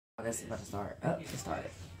Let's about to start. Oh, it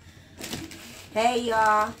started. Hey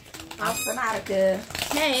y'all, I'm Sonatica.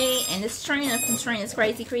 Hey, and this is Trina from Trina's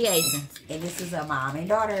Crazy Creations. And this is a mom and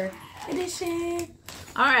daughter edition.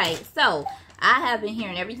 Alright, so I have been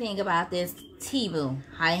hearing everything about this Temu.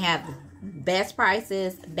 I have the best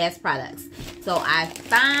prices, best products. So I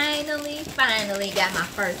finally got my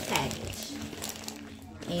first package.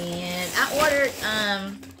 And I ordered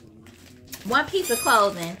one piece of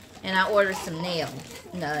clothing, and I ordered some nail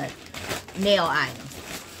items.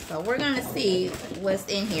 So we're gonna see what's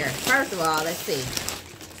in here. First of all, let's see.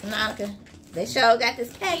 Sonatica, they sure got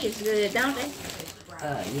this package good, don't they?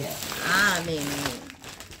 Yeah. I mean,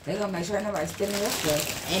 they gonna make sure nobody's stealing your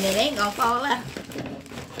stuff. and it ain't gonna fall out.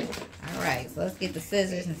 Alright, so let's get the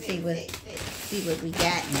scissors and see what we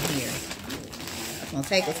got in here. It's gonna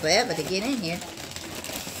take us forever to get in here.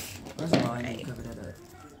 First of all, I need to cover that up.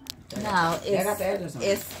 No,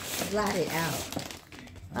 it's slotted out.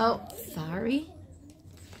 Oh, sorry.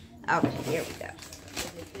 Okay, here we go.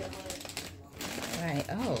 Alright,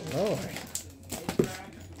 oh Lord.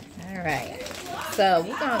 Alright, so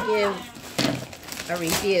we're going to give a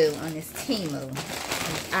review on this Temu,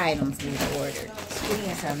 these items we've ordered.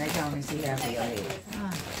 Squeeze something, they can only see half of your head.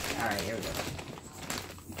 Alright, here we go.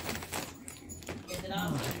 Oh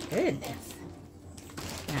my goodness.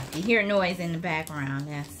 Now, if you hear noise in the background,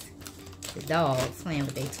 that's the dogs playing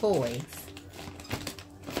with their toys.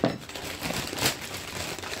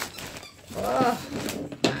 Oh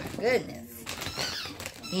my goodness.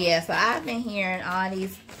 Yeah, so I've been hearing all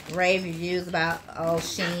these rave reviews about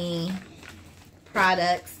Shein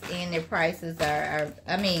products, and their prices are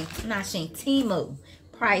I mean, not Shein, Temu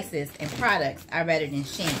prices and products are better than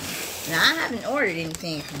Shein. Now, I haven't ordered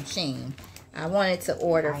anything from Shein. I wanted to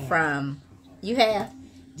order from, you have?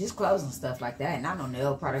 Just clothes and stuff like that, not no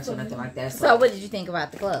nail products or nothing like that. So what did you think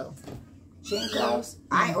about the clothes? Shein clothes?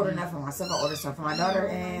 I ain't ordered nothing for myself. I ordered some for my daughter,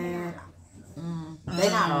 and they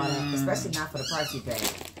not all that, especially not for the price you pay.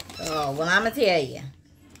 Oh, well, I'm going to tell you.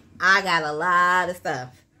 I got a lot of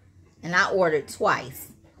stuff, and I ordered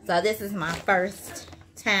twice. So this is my first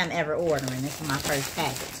time ever ordering. This is my first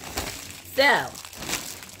package. So,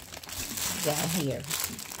 got here.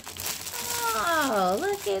 Oh,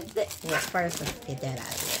 look at this. Well, first, let's get that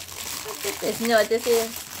out of here. Look at this. You know what this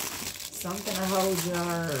is? Something to hold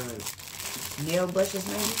your nail brushes,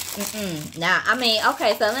 maybe? Now, I mean,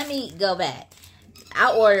 okay, so let me go back.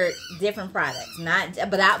 I ordered different products.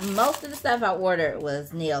 But most of the stuff I ordered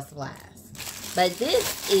was nail supplies. But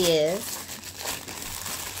this is...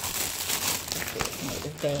 Let's see, make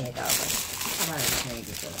this bag over.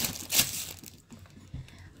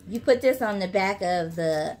 You put this on the back of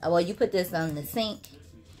the... Well, you put this on the sink,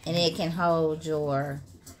 and it can hold your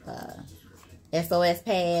SOS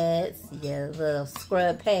pads, your little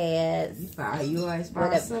scrub pads. You always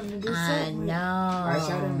find something to do I know. Alright,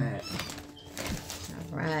 show them that.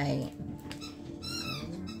 Alright.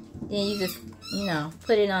 Then you just,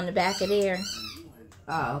 put it on the back of there.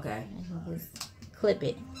 Oh, okay. And just clip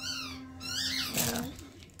it. So.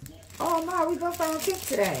 Oh, Ma, we both found a tip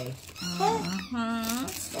today.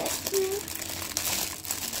 That's cute.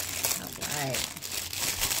 Alright.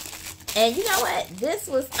 And you know what? This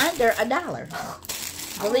was under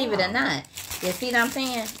 $1. Believe it or not. You see what I'm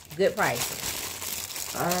saying? Good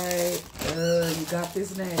prices. Alright. You got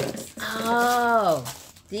this next. Oh.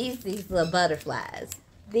 These little butterflies.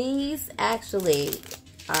 These actually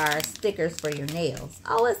are stickers for your nails.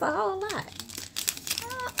 Oh, it's a whole lot.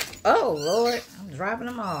 Oh, Lord. I'm dropping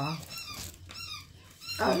them all.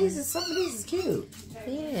 Oh, some of these is cute.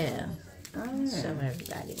 Yeah. Show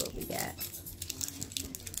everybody what we got.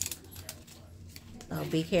 Oh,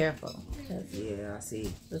 be careful. Yeah, I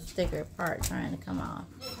see. The sticker part trying to come off.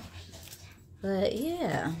 But,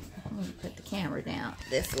 yeah. I'm going to put the camera down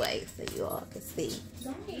this way so you all can see.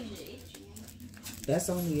 That's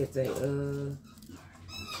only if they,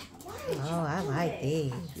 Oh, I like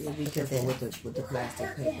these. Yeah, be careful with the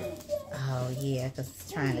plastic paper. Oh, yeah, because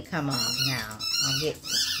it's trying to come off now.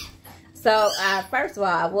 So, first of all,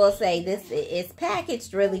 I will say this is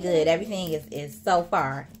packaged really good. Everything is so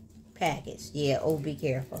far packaged. Yeah, oh, be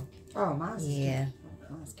careful. Oh, mine's yeah.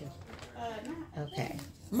 Mine's good. Okay.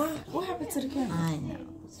 Ma, what happened to the camera? I know.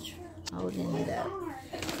 Holding it up.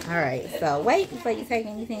 Alright, so wait before you take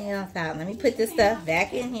anything else out. Let me put this stuff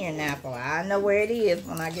back in here now for I know where it is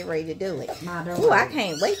when I get ready to do it. Ooh, I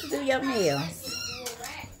can't wait to do your nails.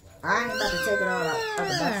 I ain't about to take it all out of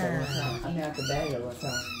the box at one time. I mean, out the bag at one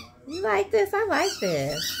time. You like this? I like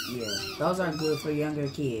this. Yeah, those are good for younger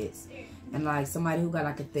kids. And like somebody who got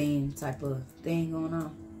like a theme type of thing going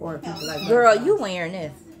on. Or people like girl, you wearing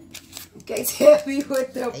this. You can't tell me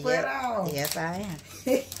what to put on. Yes, I am.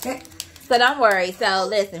 So don't worry. So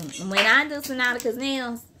listen, when I do Sonatica's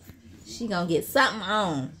nails, she gonna get something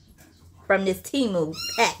on from this Temu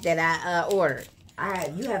pack that I ordered.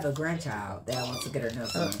 You have a grandchild that wants to get her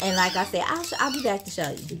nails done. And like I said, I'll be back to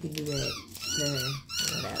show you. You can do that.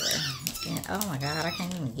 Whatever. And, oh my God, I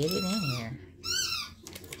can't even get it in here.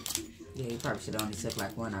 Yeah, you probably should only took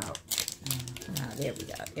like one out. Oh, there we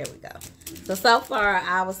go. There we go. So far,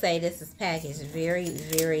 I would say this is packaged very,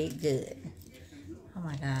 very good. Oh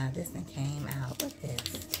my God, this thing came out. Look at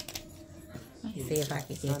this. Let me see if I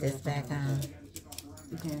can get this back on.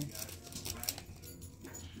 Okay.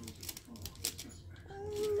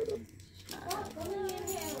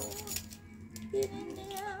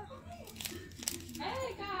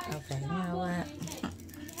 Okay, you know what?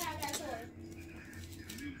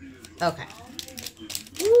 Okay.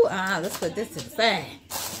 Ooh, let's put this to the side.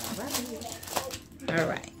 All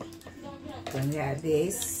right. Then we have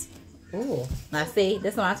this. Ooh, now see,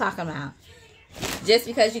 this is what I'm talking about. Just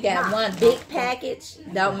because you got one big package,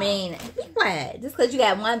 don't mean, be quiet. Just because you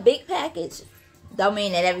got one big package, don't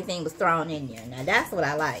mean that everything was thrown in there. Now, that's what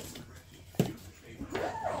I like.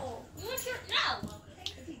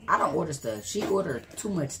 I don't order stuff. She ordered too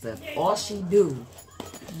much stuff. All she do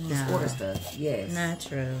is order stuff. Yes. Not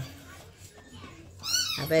true.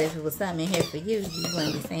 I bet if it was something in here for you, you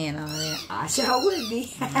wouldn't be saying all that. I sure would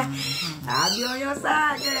be. I'll be on your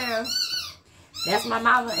side, girl. That's my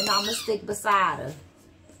mama, and I'm going to stick beside her.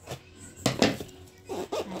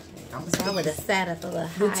 I would have sat up a little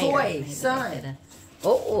higher. The toy, son.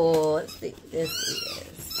 Oh, let's see. This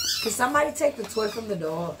is. Can somebody take the toy from the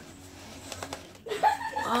dog?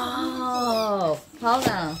 Oh, hold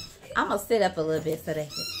on. I'm going to sit up a little bit so they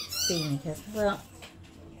can see me. Because, well,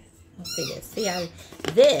 let's see this. See how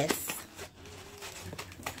this.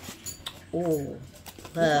 Ooh.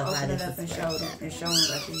 Love how this is wrapped up.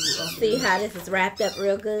 See how this is wrapped up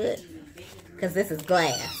real good? Because this is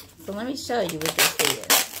glass. So let me show you what this is.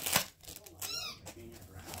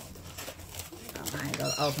 Oh, I ain't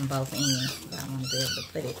going to open both ends. But I want to be able to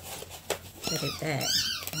put it back.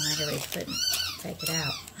 When I get ready to take it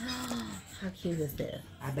out. How cute is this?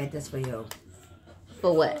 I bet that's for your...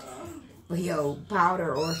 For what? For your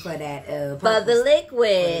powder or for that... for the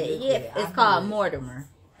liquid. Yeah, it's called Mortimer.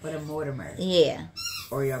 For the Mortimer. Yeah.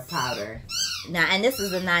 Or your powder. Now, and this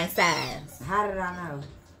is a nice size. How did I know?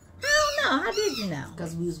 I don't know. How did you know?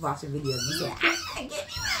 Because we was watching videos. You said, give me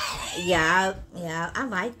one. Yeah, I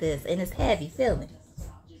like this. And it's heavy feeling.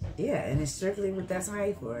 Yeah, and it's strictly what that's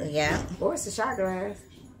made for. Yeah. Or it's a shot glass.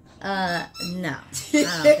 No. I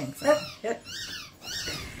don't think so.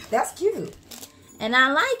 That's cute. And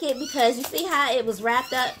I like it because you see how it was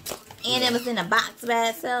wrapped up and it was in a box by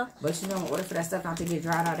itself. But you know, in order for that stuff not to get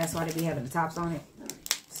dried out, that's why they be having the tops on it.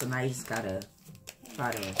 So now you just gotta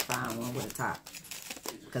try to find one with a top.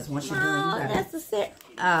 Because once you're doing, you gotta... that's a set.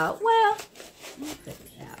 Well,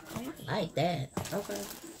 I like that. Okay.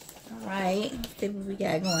 All right. Let's see what we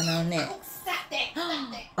got going on next.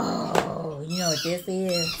 Oh, you know what this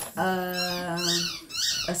is?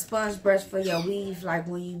 A sponge brush for your weave, like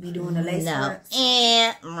when you be doing the lace fronts.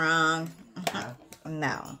 And wrong.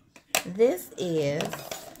 No. This is...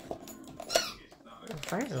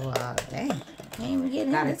 First of all, dang. Can't even get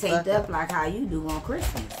in. Gotta taped up like how you do on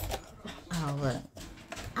Christmas. Oh, look.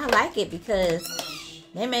 I like it because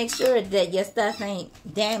they make sure that your stuff ain't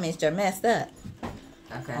damaged or messed up.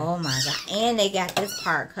 Okay. Oh my God. And they got this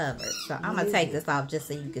part covered. So I'm going to take this off just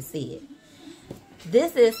so you can see it.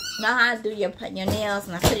 This is, know how to do your nails,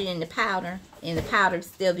 and I put it in the powder. And the powder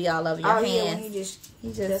still be all over your hands. Yeah, when you just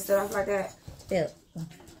dust it off like that. Still.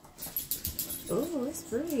 Ooh, it's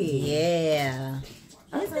pretty. Yeah.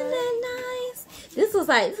 Okay. Isn't that nice? This was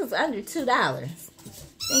under $2. I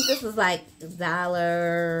think this was like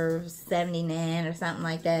 $1.79 or something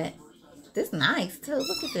like that. This nice too.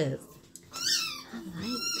 Look at this. I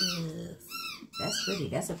like this. That's pretty.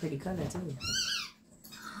 That's a pretty color too.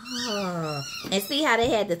 Oh. And see how they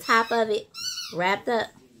had the top of it wrapped up?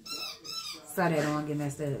 So they don't get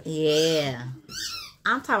messed up. Yeah.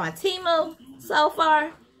 I'm talking about Temu so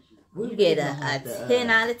far. You get a 10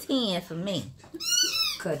 out of 10 for me.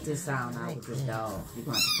 Cut this sound out with this dog. You're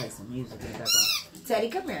going to have to play some music in the background. Teddy,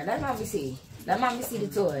 come here. Let mommy see. Let mommy see the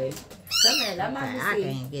toy. Come here. Let mommy see. I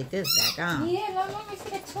can't get this back on. Yeah, let mommy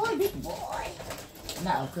see the toy, big boy.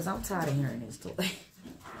 No, because I'm tired of hearing this toy.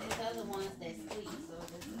 There's other ones that squeeze. So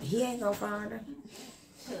he ain't gonna find her.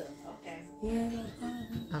 Okay. He ain't gonna find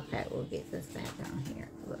her. Okay, we'll get this back on here.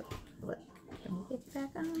 Look. Can we get this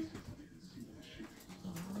back on?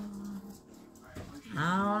 I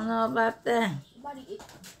don't know about that.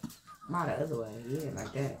 Not the other way. Yeah,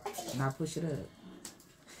 like that. Now push it up.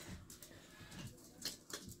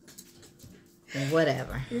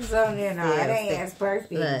 Whatever. It's on there now. It ain't as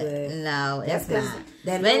perfect, Look, but no, it's not.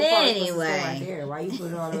 That But little part anyway, right there. Why you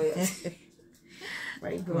put it all the way up? Why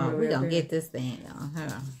you put it all the way we're up gonna there? get this thing on.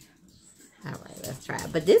 Hold on. All right, let's try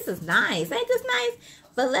it. But this is nice. Ain't this nice?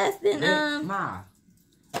 But less than Ma,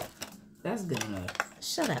 that's good enough.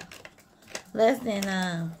 shut up. Less than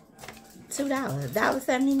 $2,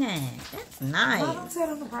 $1.79. That's nice. Ma, don't tell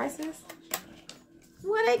them the prices.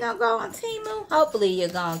 Where they gonna go on Temu? Hopefully you'll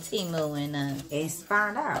go on Temu and It's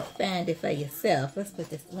find out. find it for yourself. Let's put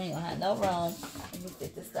this. We don't have no room. Let me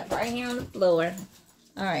put this stuff right here on the floor.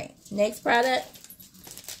 All right, next product.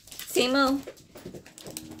 Temu.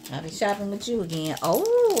 I'll be shopping with you again.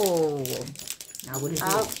 Oh. Now what is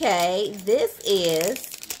this? Okay, this is.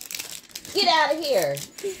 Get out of here.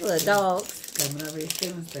 These little dogs. Coming over here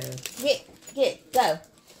stealing stuff. Get, go.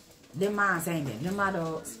 Them mine ain't them. Them my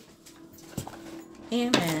dogs. Yeah,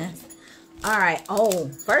 man. All right. Oh,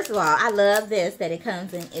 first of all, I love this that it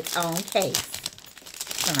comes in its own case.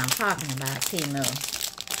 That's what I'm talking about, Temu.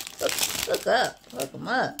 Look them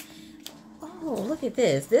up. Oh, look at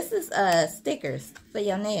this. This is stickers for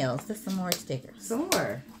your nails. This is some more stickers. Some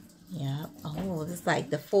more. Yeah. Oh, this is like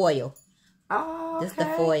the foil. Oh, okay. This is the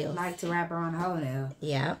foil. Like to wrap around the whole nail.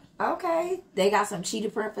 Yeah. Okay. They got some cheetah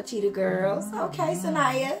print for cheetah girls. Okay,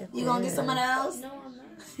 Sanaya. You gonna get some of those? No, I'm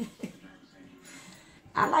not.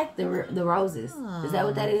 I like the roses. Is that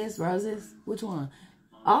what that is? Roses? Which one?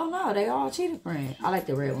 Oh, no. They all cheetah print. I like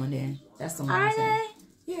the red one then. That's the one. Are they?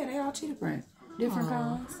 Yeah, they all cheetah print. Different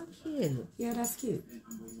colors. Cute. Yeah, that's cute.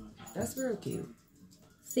 That's real cute.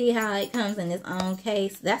 See how it comes in its own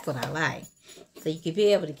case? That's what I like. So you can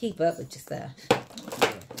be able to keep up with your stuff.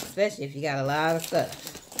 Especially if you got a lot of stuff.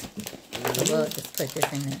 So we'll just put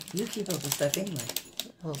this in there. You keep up with stuff anyway.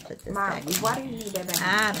 We'll put this Mom, back. why do you need that back?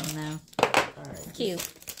 I don't know. All right. It's cute.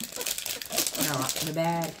 No, the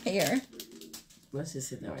bag. Here. Let's just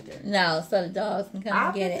sit there right there. No, so the dogs can come I'll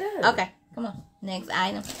and get get it. that. Okay, come on. Next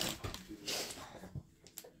item.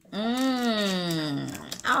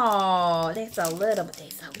 Oh, they're so little, but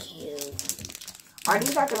they're so cute. Are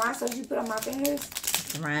these like the rhinestones you put on my fingers?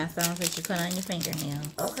 The rhinestones that you put on your fingernails.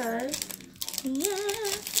 Okay. Yeah.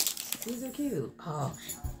 These are cute. Oh,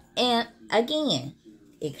 and again,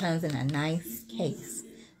 it comes in a nice case.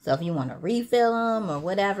 So if you want to refill them or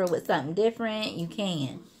whatever with something different, you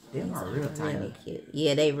can. Them are real tiny. Really cute.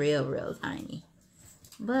 Yeah, they real tiny.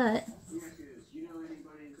 But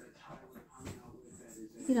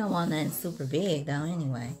you don't want nothing super big though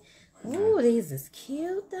anyway. Ooh, these is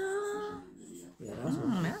cute though. Yeah, those are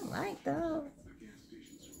I like those.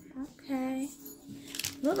 Okay.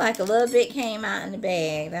 Look like a little bit came out in the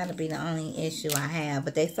bag. That'll be the only issue I have.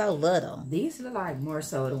 But they so little. These look like more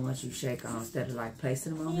so the ones you shake on instead of like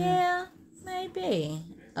placing them on there. Yeah, maybe.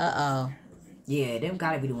 Uh-oh. Yeah, them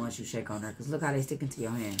gotta be the ones you shake on there. Because look how they stick into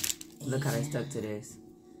your hand. Look how they stuck to this.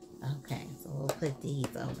 Okay, so we'll put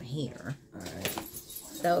these over here. Alright.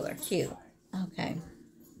 Those are cute. Okay.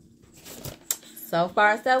 So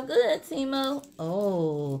far, so good, Temu.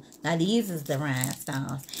 Oh, now these is the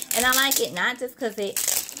rhinestones. And I like it not just because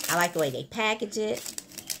I like the way they package it.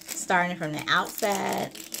 Starting from the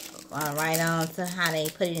outside, right on to how they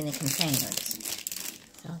put it in the containers.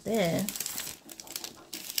 So this.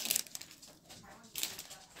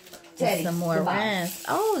 Teddy, Some more goodbye. rhinestones.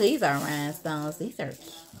 Oh, these are rhinestones. These are,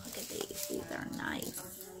 look at these. These are nice.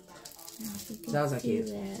 Those are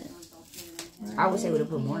cute. I wish they would have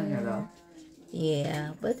put more in there though.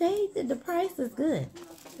 Yeah, but the price is good.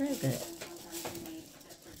 Very good.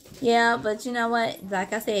 Yeah, but you know what?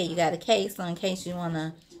 Like I said, you got a case so in case you want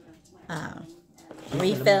to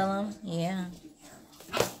refill them. Yeah.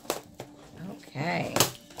 Okay.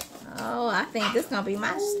 Oh, I think this going to be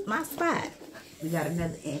my spot. We got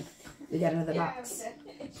another box.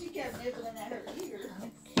 She kept nibbling at her ear.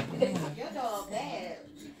 Your dog bad.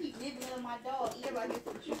 She keep nibbling on my dog ear like it's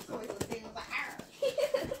some chew toys or things like that.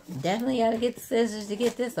 Definitely got to get the scissors to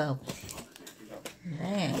get this open.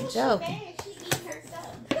 Man, joking. Man, she eat her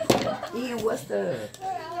stuff. Ian, what's the...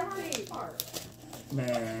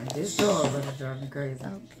 Man, this dog is driving me crazy.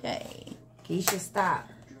 Okay. Keisha, stop.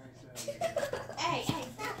 Hey,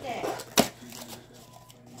 stop that.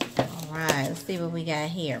 All right, let's see what we got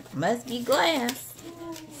here. Must be glass.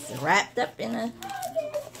 It's wrapped up in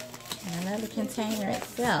another container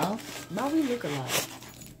itself. No, we look alike.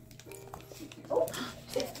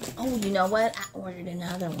 Oh, you know what? I ordered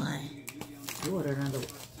another one. You ordered another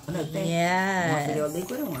thing? Yes. One for your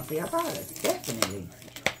liquid and one for your powder. Definitely.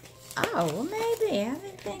 Oh, well, maybe. I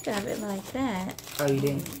didn't think of it like that. Oh, you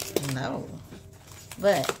didn't? No.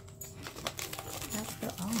 But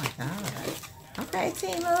Oh my god. Okay,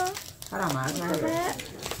 Temu. Hold on, mine's right here.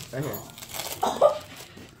 Right here. Oh,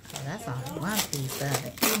 that's on one piece of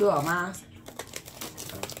it. You do all mine.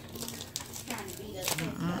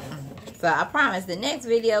 So I promise the next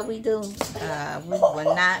video we do, we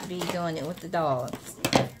will not be doing it with the dogs.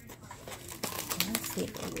 Let's see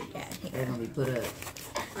what we got here. They're gonna be put up.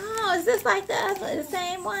 Oh, is this like the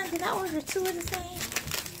same one? Did I order two of the same?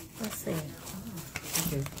 Let's see.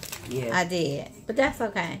 Okay. Yeah. I did, but that's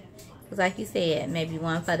okay. Cause like you said, maybe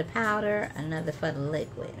one for the powder, another for the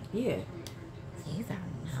liquid. Yeah. These are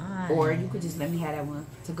nice. Or you could just let me have that one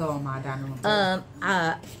to go on my dining room table.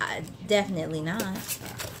 Definitely not.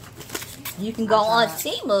 You can go on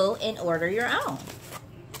Temu and order your own.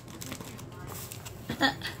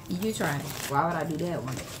 You try it. Why would I do that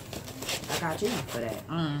one? I got you for that.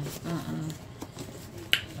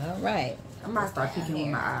 All right. I might start picking with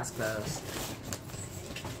my eyes closed.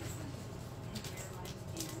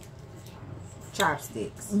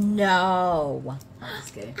 Chopsticks. No. I'm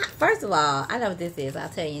just kidding. First of all, I know what this is. I'll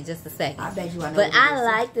tell you in just a second. I bet you I know. But I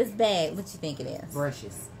like this bag. What you think it is?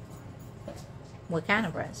 Brushes. What kind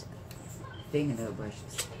of brushes? Fingernail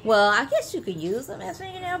brushes. Well, I guess you could use them as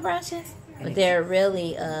fingernail brushes, but they're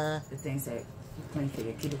really the things that you clean for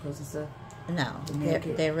your cuticles and stuff. no,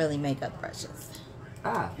 they're really makeup brushes.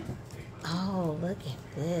 Ah. Oh, look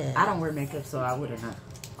at this. I don't wear makeup, so I wouldn't know.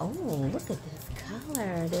 Oh, look at this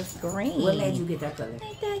color. This green. What made you get that color?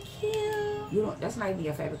 Ain't that cute? You don't. That's not even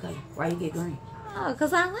your favorite color. Why you get green? Oh,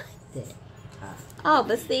 because I liked it. Oh,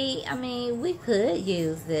 but see, I mean, we could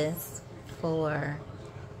use this for...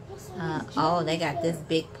 oh, they got this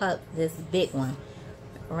big one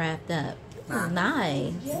wrapped up. This is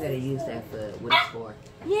nice. You better use that for what it's for.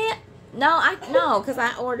 Yeah. No, because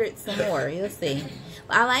I ordered some more. You'll see.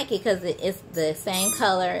 I like it because it's the same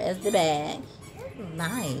color as the bag.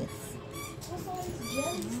 Nice.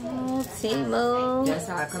 Oh, Temu. That's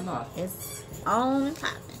how it come off. It's on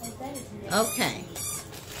popping. Okay.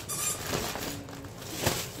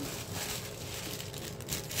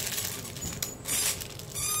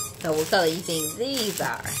 So what color you think these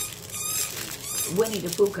are? Winnie the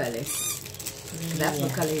Pooh color. That's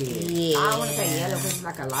what color it is. Yeah. I don't want to say yellow because it's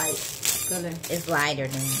like a light color. It's lighter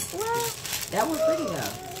than... Well, that was pretty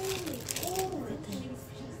though.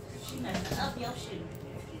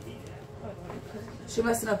 She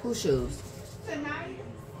messing up whose shoes? Tonight,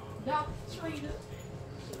 don't Trina.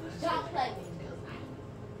 Don't play with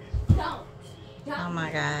me. Don't. oh my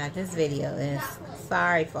God, this video is...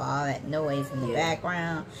 Sorry for all that noise in the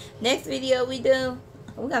background. Next video we do,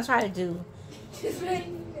 we're going to try to do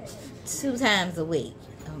 2 times a week.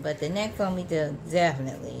 But the next one we do,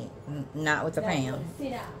 definitely not with the Pam.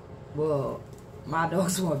 Well, my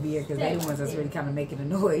dogs won't be here because they're the ones that's really kind of making the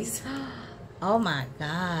noise. Oh my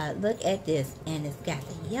God, look at this. And it's got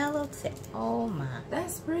the yellow tip. Oh my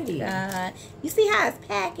That's pretty. God. You see how it's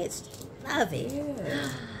packaged? Love it. Yeah.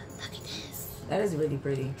 Look at this. That is really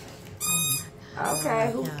pretty. Oh my God.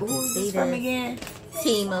 Okay, who's this from again?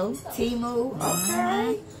 Temu. Temu.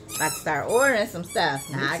 Okay. About to start ordering some stuff.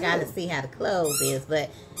 Now I gotta see how the clothes is,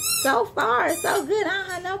 but so far it's so good. I don't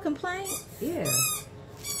have no complaints. Yeah.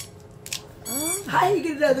 Oh, How you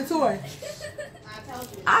get another toy?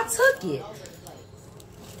 I took it.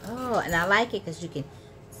 oh, and I like it because you can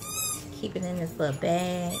keep it in this little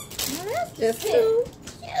bag. Oh, that's just too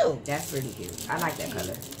cute. That's really cute. I like that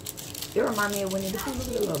color. It reminds me of Winnie the Pooh. Look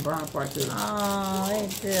at the little brown part too. Oh, they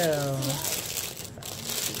do.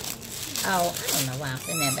 Oh, I don't know why I'm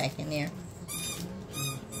putting that back in there.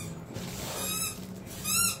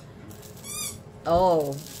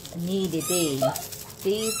 Oh, needed these.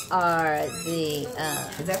 These are the,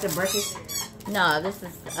 Is that the brushes? no, this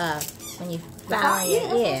is, when you file it,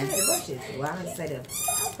 yeah. The brushes. Well, I didn't say the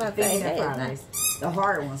But fingernail polish. The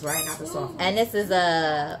hard ones, right? Not the soft ones. and this is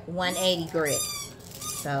a 180 grit.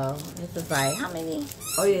 So, this is like, how many?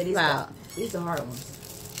 Oh, yeah, these Wow. are hard ones.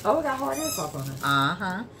 Oh, we got hard and soft on them.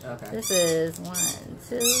 Uh-huh. Okay. This is 1,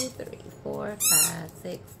 2, 3, 4, 5,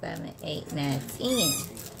 6, 7, 8, 9, 10.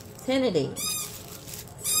 10 of these.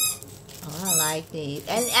 Oh, I like these.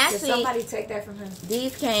 And Did actually, somebody take that from him?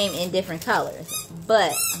 these came in different colors.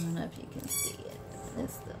 But, I don't know if you can see it.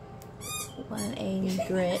 It's the 180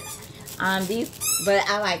 grit. These, but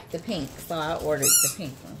I like the pink, so I ordered the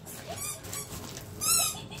pink ones.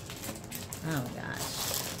 Oh, gosh.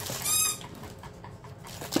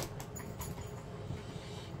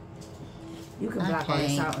 You can block all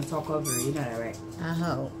this out and talk over it. You know that, right? I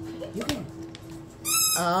hope. You can.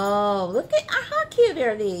 Oh, look at how cute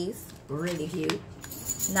are these. Really cute.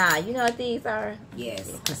 Nah, you know what these are?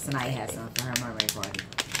 Yes, because tonight had some for her mermaid party.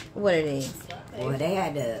 What are these? Well, they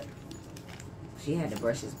had the She had the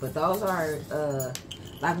brushes, but those are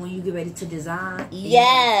like when you get ready to design.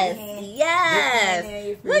 Yes,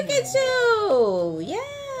 yes. Look hand. at you.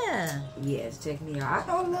 Yeah. Yes, check me out. I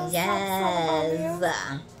know a little Yes.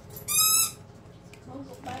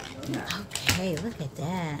 Yeah. Okay, look at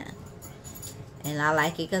that. And I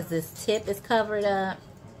like it because this tip is covered up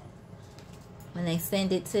when they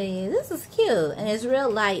send it to you. This is cute. And it's real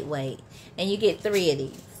lightweight. And you get 3 of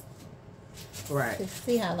these. Right. Just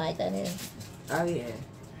see how light that is. Oh, yeah.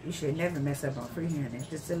 You should never mess up on freehand. It's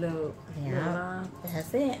just a little, Yeah,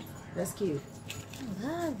 that's it. That's cute. I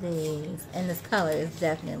love these. And this color is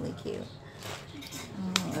definitely cute.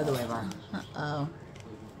 Oh. Other way around. Uh-oh.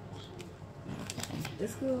 Okay.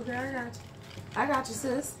 It's cool, girl. I got you,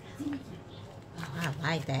 sis. Oh, I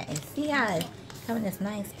like that. And see how it comes in this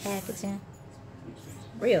nice packaging?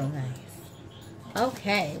 Real nice.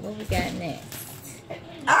 Okay, what we got next?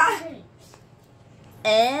 Ah!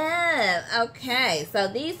 And, okay, so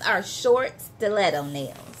these are short stiletto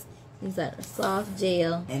nails. These are the soft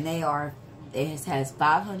gel. And they are, it has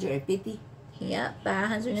 550. Yep,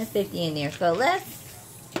 550 in there. So let's,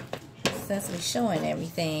 since we're showing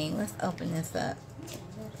everything, let's open this up.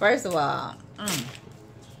 First of all,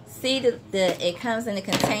 see it comes in a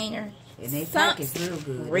container. And they pack it real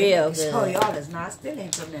good. Real good. Show y'all it's not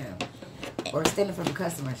stealing from them. Or stealing from the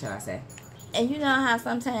customer, shall I say. And you know how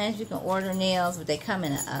sometimes you can order nails, but they come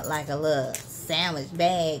in like a little sandwich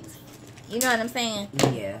bags. You know what I'm saying?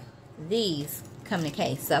 Yeah. These come in a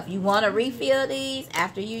case. So if you want to refill these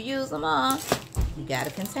after you use them all, you got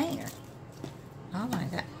a container. Oh my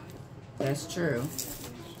God. That's true.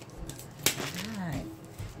 Alright.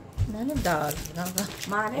 None of the dogs are gonna go.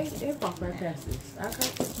 Mine, they walk right past this. I got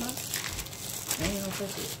this, Mom. They ain't gonna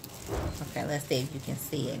touch it. Okay, let's see if you can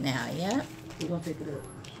see it now. Yeah. We're gonna pick it up.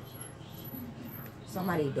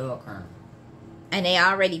 Somebody dog crying. And they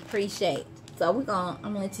already pre-shaped. So I'm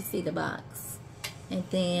gonna let you see the box. And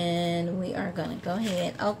then we are gonna go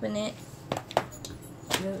ahead and open it.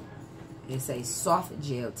 Yep. It's a soft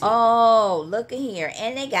gel tip. Oh, look at here.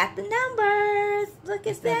 And they got the numbers. Look at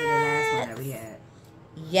Instead of the last one that. that we had.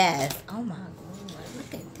 Yes. Oh my God.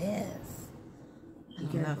 Look at this. I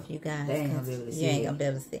don't know if you guys They ain't gonna be able to see You ain't it. gonna be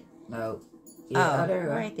able to see. No. Yeah, Oh,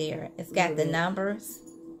 right there. It's got the numbers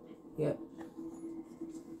Yep.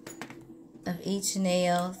 of each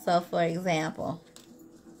nail. So, for example,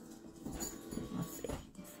 let's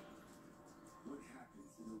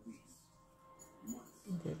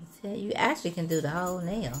see. You actually can do the whole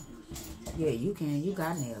nail. Yeah, you can. You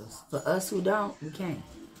got nails. For us who don't, we can't.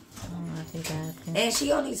 I don't know if you guys can. And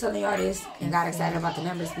she only telling y'all this and got excited about the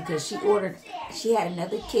numbers because she had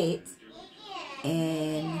another kit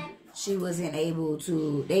and she wasn't able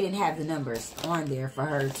to, they didn't have the numbers on there for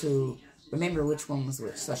her to remember which one was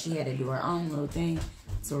which. So she had to do her own little thing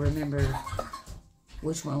to remember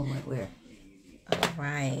which one went where.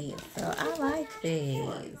 Alright, so I like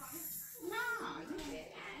these.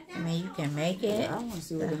 I mean, you can make it. I want to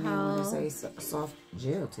see what they mean when they say soft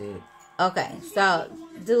gel tip. Okay, so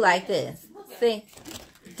do like this. See?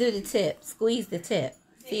 Do the tip. Squeeze the tip.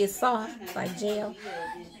 See, it's soft, like gel.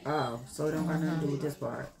 Oh, so it don't got nothing to do with this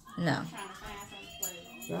part. No.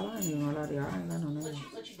 Y'all, I ain't even gonna lie to y'all. I ain't got no nails.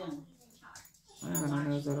 I ain't got no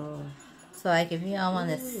nails at all. So, like, if you don't want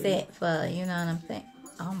to sit for, you know what I'm saying?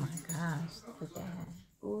 Oh, my gosh. Look at that.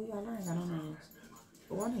 Oh, y'all, I ain't got no nails.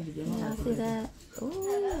 Oh, I need to get my Y'all see that?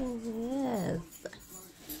 Ooh, yes.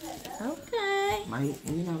 Okay.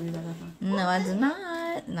 You know where you got that from? No, I do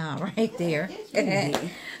not. No, right there. You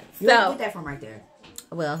get that from right there.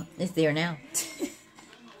 Well, it's there now.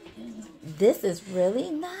 This is really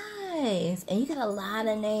nice. And you got a lot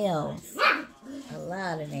of nails. A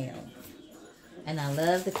lot of nails. And I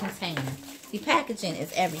love the container. See, packaging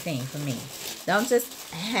is everything for me. Don't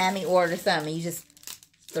just have me order something. You just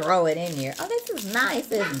throw it in there. Oh, this is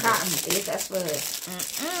nice, isn't it? Cotton. That's for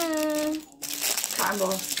cotton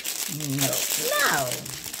ball. No.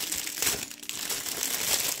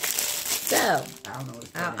 So, I don't know what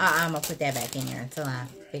it's I'm going to put that back in there until I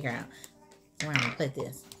figure out where I'm going to put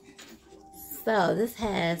this. So, this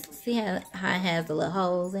has, see how it has the little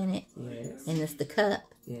holes in it? Yes. And it's the cup.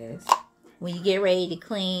 Yes. When you get ready to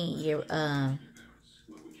clean your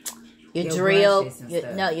drill,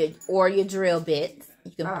 your drill bits,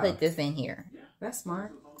 you can put this in here. That's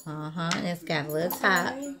smart. And it's got a little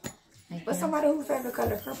top. But somebody who favorite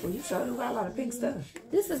color purple, you sure do got a lot of pink stuff.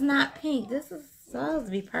 This is not pink. This is supposed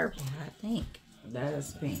to be purple, I think. That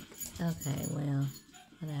is pink. Okay, well,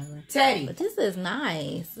 whatever. Teddy. But this is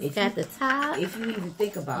nice. It's got the top. If you even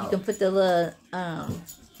think about you can put the little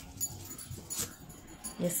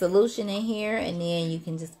your solution in here, and then you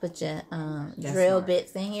can just put your drill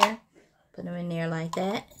bits in here. Put them in there like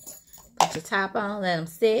that. Put your top on, let them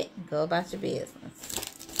sit, and go about your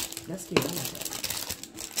business. That's cute.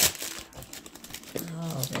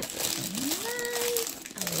 Oh, this is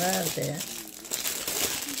nice. I love this.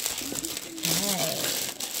 Hey.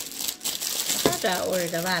 I thought I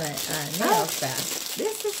ordered a lot of nail stuff.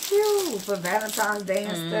 This is cute for Valentine's Day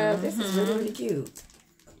and stuff. This is really, really cute.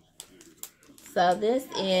 So this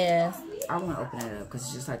is... I want to open it up because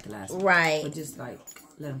it's just like the last one. Right. But just like,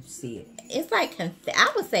 let them see it. It's like,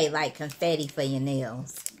 I would say like confetti for your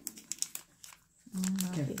nails.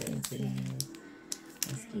 Confetti.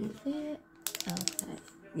 Let's keep it. Okay.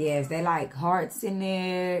 Yes, they like hearts in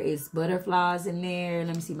there. It's butterflies in there.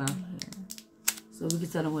 Let me see mine. So we can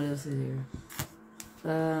tell them what else is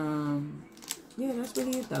there. Yeah, that's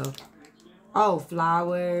really it though. Oh,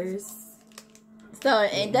 flowers. So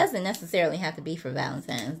it doesn't necessarily have to be for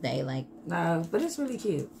Valentine's Day, like. No, but it's really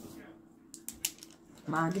cute.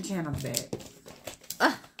 Mom, get your hand on the bag.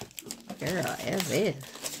 Girl, that's it.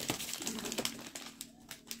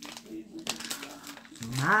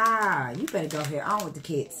 You better go here on with the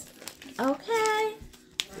kids. Okay.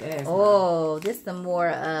 Yes. Oh, this is some more,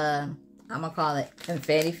 I'm going to call it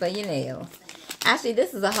confetti for your nails. Actually,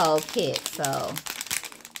 this is a whole kit, so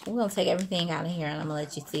we're going to take everything out of here, and I'm going to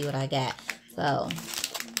let you see what I got. So,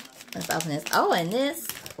 let's open this. Oh, and this,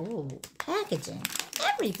 ooh, packaging,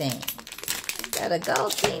 everything. Gotta go,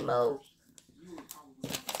 Temu.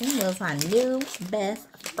 Temu's my new best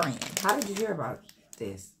friend. How did you hear about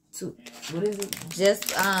this? What is it? Just,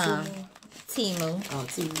 Temu. Temu. Oh,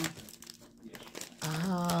 Temu.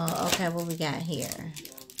 Oh, okay, what we got here?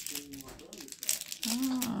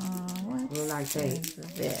 Oh, what like tape. is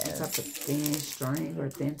this? Some type of thin string or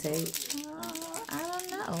thin tape. Oh, I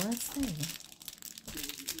don't know. Let's see.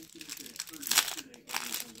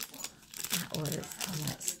 I ordered so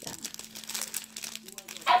much stuff.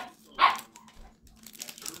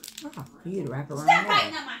 Oh, you can wrap it around Stop the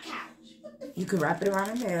biting nail. on my couch. You can wrap it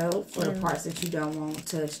around the nail for the parts that you don't want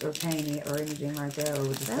touched or painted or anything like that. Or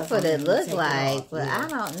with the That's stuff what on it you looks take like, off. but Yeah. I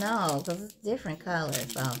don't know because it's different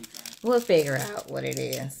colors. So we'll figure out what it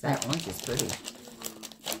is. So. That orange is pretty.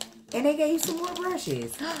 And they gave you some more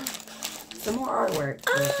brushes. Some more artwork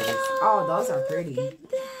brushes. Oh, those are pretty. Look at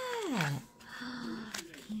that.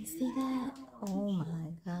 Can you see that? Oh my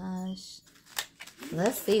gosh.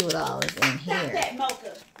 Let's see what all is in Stop here. that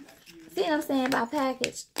mocha. See what I'm saying about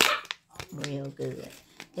packaged? Real good.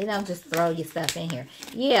 They don't just throw your stuff in here.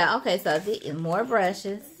 Yeah, okay, so more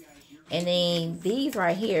brushes. And then these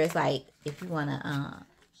right here is like if you want to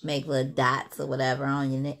make little dots or whatever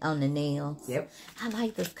on your on the nails. Yep. I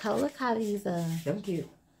like this color. Look how these Them cute.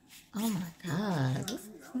 oh my god, this is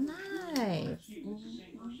nice.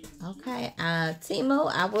 Okay,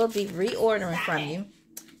 Temu, I will be reordering from you.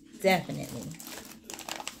 Definitely.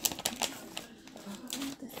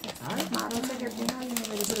 All right, Mom, don't take everything out. You ain't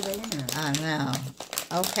ready to put it right in there. I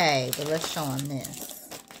know. Okay, but let's show them this.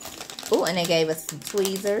 Oh, and they gave us some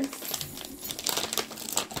tweezers.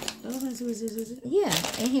 Oh, that's what it is.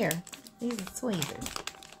 Yeah, in here. These are tweezers.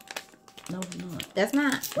 No, not. That's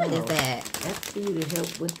not. What is No. that? That's for you to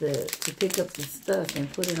help with to pick up the stuff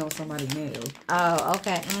and put it on somebody's nail. Oh,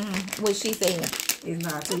 okay. What she saying? It's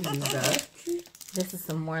not tweezers, though. This is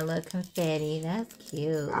some more little confetti. That's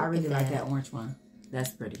cute. I really Look at like that orange one.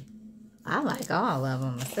 That's pretty. I like all of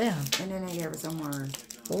them myself. And then they gave us some more.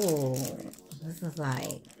 Oh, this is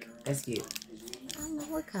like, That's cute. I don't know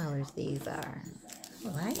what colors these are. I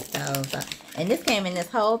like those. And this came in this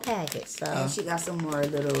whole package, so. And she got some more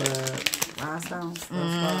little rhinestones.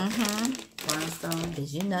 Rhinestones.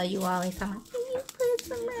 Because you know you always talking about, can you put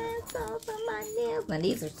some rhinestones on my nails? Now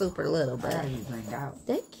these are super little, I but gotta be blanked out.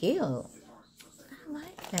 they're cute. I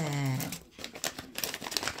like that.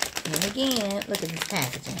 And again, look at this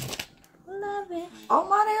packaging. Love it. Oh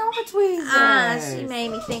my, they are tweezers. She made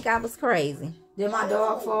me think I was crazy. Did my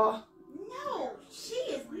dog fall? No, she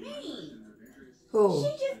is mean. Who?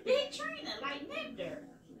 She just big Trina, like Nectar.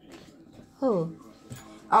 Who?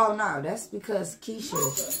 Oh no, that's because Keisha.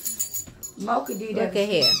 Mocha did that. Look at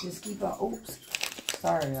here. Just keep on. Oops.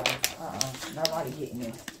 Sorry, y'all. Nobody getting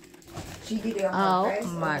this. She did it on her face.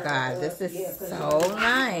 Oh my God, this is Yeah, 'cause so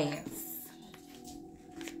nice.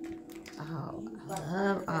 Oh, I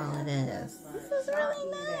love all of this. This is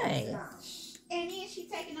really nice. And then she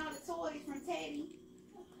taking all the toys from Teddy.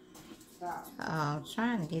 Stop. Oh, I'm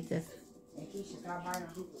trying to get this And Keisha, stop biting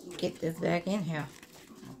her. get this back in here.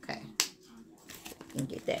 Okay. You can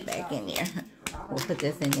get that back in there. We'll put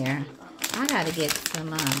this in there. I gotta get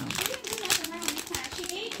some She didn't do nothing wrong this time. She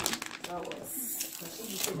did. So, she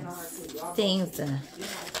be sitting on her too. Y'all things to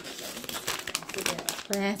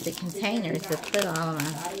plastic containers to put all of my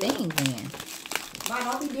things in. Mom,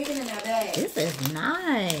 don't be digging in that bag. This is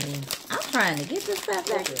nice. I'm trying to get this stuff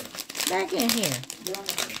back in here.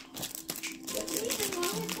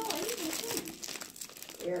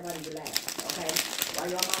 Everybody relax, okay? While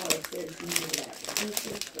your mama is upstairs, you need to relax.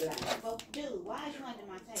 Relax. Dude, why is you under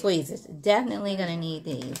my table? Tweezers. Definitely gonna need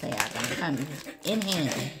these. They are gonna come in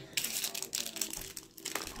handy.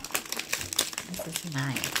 This is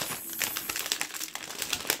nice.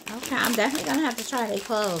 Okay, I'm definitely gonna have to try their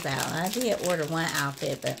clothes out. I did order one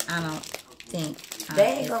outfit, but I don't think it's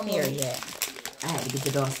here yet. I had to get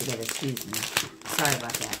the dogs together, excuse me. Sorry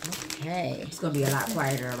about that. Okay. It's gonna be a lot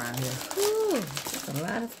quieter around here. Ooh, there's a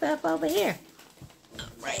lot of stuff over here.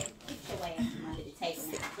 Right. Get your ass under the table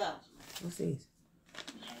now. Go. What's this?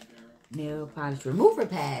 Nail polish remover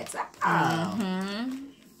pads. Okay.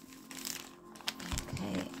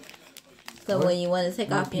 So when you want to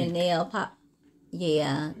take off your nail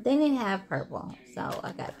yeah, they didn't have purple, so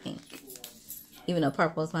I got pink. Even though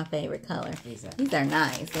purple is my favorite color. Exactly. These are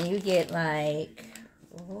nice, and you get like,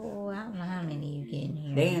 oh, I don't know how many you get in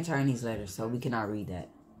here. They in Chinese letters, so we cannot read that.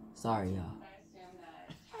 Sorry, y'all.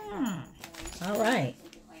 All right.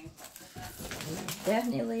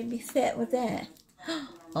 Definitely be set with that.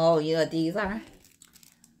 Oh, you know what these are?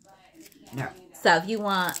 No. So if you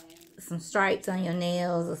want some stripes on your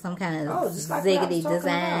nails or some kind of just like ziggity what I was talking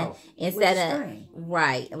design about, instead with of the string.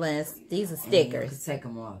 right, well, these are And you stickers. can take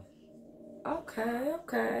them off. Okay.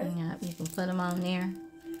 Yeah, you can put them on there.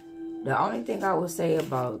 The only thing I would say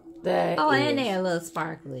about that And is they're a little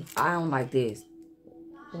sparkly. I don't like this.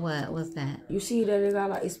 What was that? You see that it got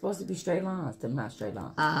like, it's supposed to be straight lines. They're not straight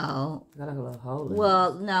lines. Oh, It got like a little hole in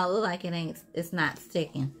well, no, it look like it ain't. It's not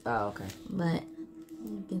sticking, it. Oh, okay. but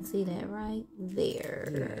you can see that right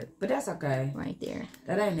there. Yeah, but that's okay. Right there.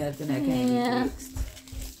 That ain't nothing that can't Yeah. be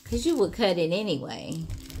fixed. Because you would cut it anyway.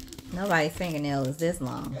 Nobody's fingernail is this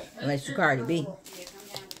long. Unless you Cardi B.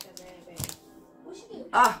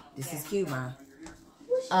 Ah, this is cute, man.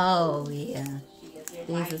 Oh, yeah.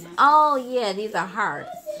 These are hearts.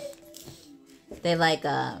 They like,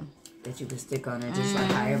 That you can stick on there, just like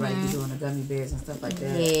how everybody be doing the gummy bears and stuff like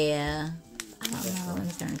that. yeah. I don't know. Let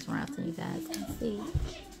me turn this around so you guys can see.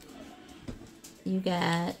 You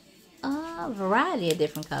got a variety of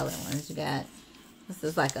different color ones. You got, this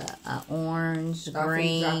is like a orange,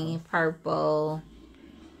 green, purple,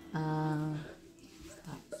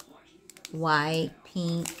 white,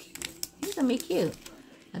 pink. These gonna be cute.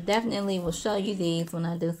 I definitely will show you these when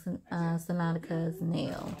I do Sonatica's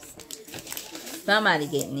nails. Somebody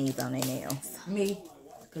getting these on their nails. Me,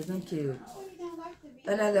 because I'm cute.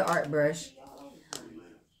 Another art brush.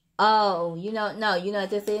 Oh, you know what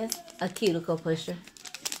this is? A cuticle pusher.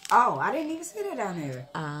 Oh, I didn't even see that down there.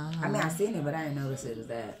 Uh-huh. I mean, I seen it, but I didn't notice it was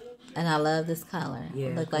that. And I love this color. Yeah,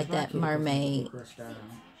 Look like that cuticles mermaid. pushed down.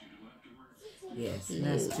 Yes,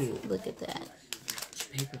 that's cute. Look at that.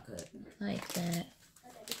 Paper cut. Like that.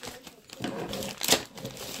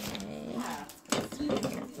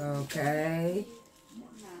 Okay.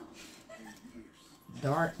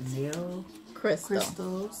 Dark nail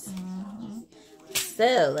crystals.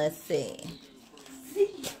 So, let's see.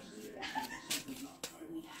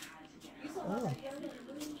 Oh.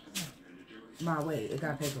 My wait, it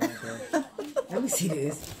got paper right there. Let me see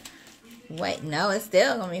this. Wait, no, it's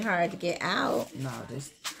still going to be hard to get out. No,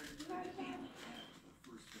 this.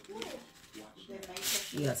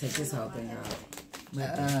 You gotta take this whole thing out.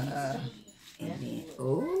 And then,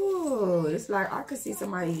 oh, it's like I could see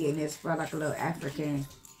somebody getting this for like a little African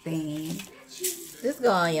thing. This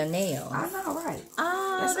go on your nails. I know, right?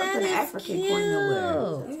 Oh, that's something that is African cute. queen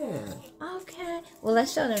to wear. Yeah. Okay. Well,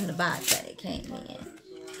 let's show them the box that it came in.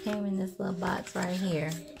 Came in this little box right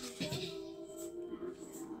here.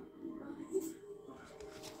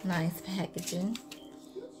 Nice packaging.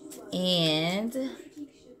 And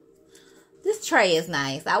this tray is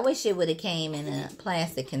nice. I wish it would have came in a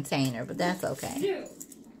plastic container, but that's okay.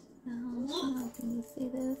 Oh, can you see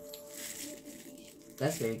this?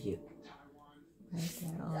 That's very cute. Right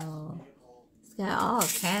there. Oh, it's got all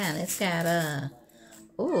kind. It's got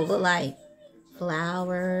look like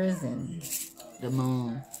flowers and The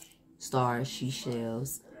moon, stars,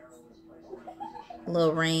 seashells,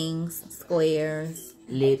 little rings, squares,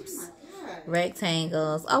 lips.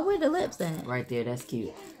 rectangles. Oh, where the lips at? Right there, that's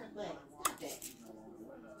cute.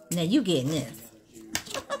 Now you getting this.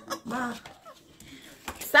 Ma.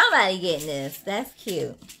 Somebody getting this. That's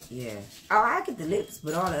cute. Yeah. Oh, I get the lips,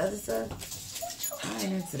 but all the other stuff, I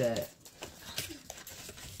ain't into that.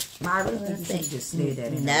 Ma, I really think you should just slid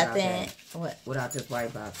that in there Nothing. What? without this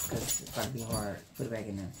white box, because it's going to be hard. Put it back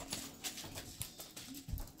in there.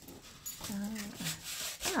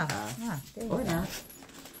 There you Or go. not.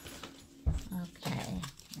 Okay.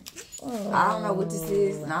 I don't know what this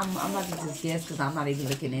is. And I'm about to just guess because I'm not even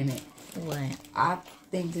looking in it. What? I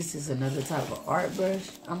think this is another type of art brush,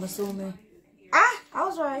 I'm assuming. I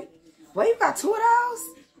was right. Well, you got 2 of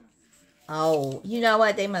those? Oh, you know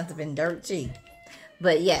what? They must have been dirt cheap.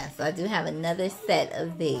 But yes, I do have another set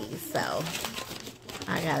of these. So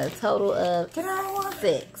I got a total of Can I have one?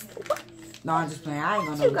 6. No, I'm just playing. I ain't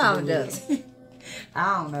gonna know What you what to gonna do with it.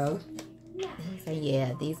 I don't know. So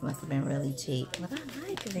yeah, these must have been really cheap. But I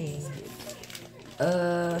like these.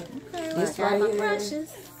 This All right my here.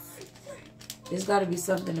 brushes. There's got to be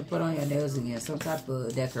something to put on your nails again. Some type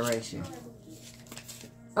of decoration.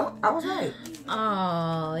 Oh, I was right.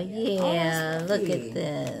 Oh yeah, that's look pretty. at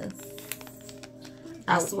this.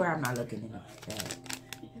 I swear I'm not looking in the bag.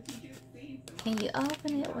 Can you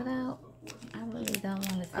open it without? I really don't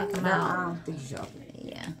want to take them I out. don't think you should open it.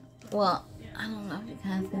 Yeah. Well, I don't know if you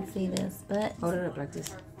guys can see this, but Hold it up like this.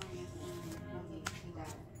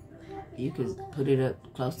 You could put it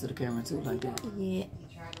up close to the camera too, like that. yeah.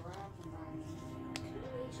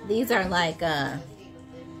 These are like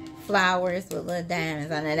flowers with little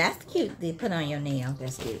diamonds on it. That's cute to put on your nail.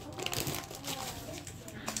 That's it.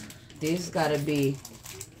 This gotta be,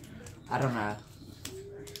 I don't know.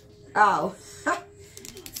 Oh.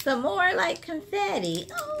 Some more like confetti.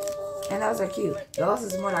 Oh. And those are cute. Those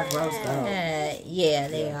is more like rose gold. Yeah,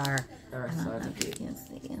 they are. They're I don't know so if you cute. can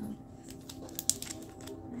see them.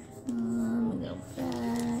 Let me go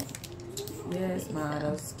back. Yes, ma,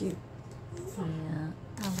 those cute. Yeah,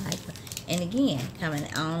 I like them. And again, coming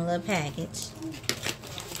on a little package.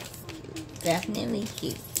 Definitely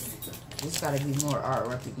cute. This gotta be more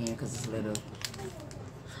artwork again because it's little.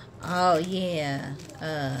 Oh yeah.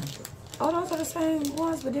 Oh, those are the same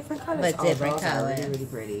ones but different colors. But different those are colors. really, really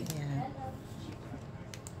pretty. Yeah.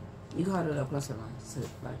 You can hold it up closer, man, to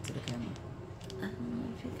the camera. I don't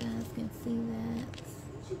know if you guys can see that.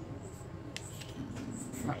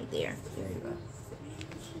 Right there. There you go.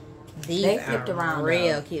 These They are flipped around,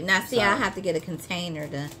 real though. cute. Now see, So- I have to get a container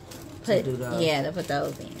to put. do those. Yeah, to put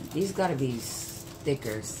those in. These gotta be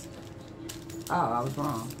stickers. Oh, I was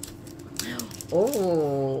wrong.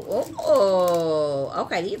 Oh.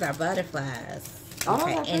 Okay, these are butterflies. Oh,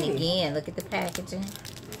 Okay, those are and pretty. again, look at the packaging.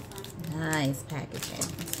 Nice packaging.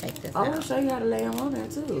 Let's take this I will out. show you how to lay them on there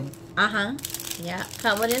too. Yeah,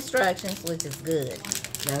 come with instructions, which is good.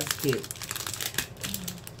 That's cute.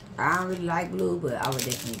 I don't really like blue, but I would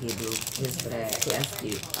definitely get blue just for that. That's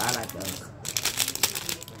cute. I like those.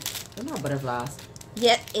 They're not butterflies.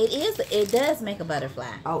 Yeah, it is. It does make a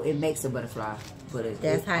butterfly. Oh, it makes a butterfly, but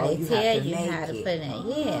That's how they tell you how to put it in.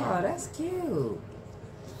 Yeah. Oh, that's cute.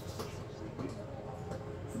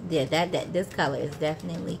 Yeah, this color is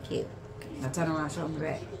definitely cute. Now turn around, show me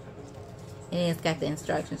back. And it's got the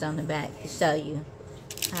instructions on the back to show you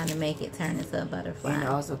how to make it turn into a butterfly. And it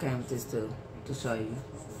also came with this too, to show you.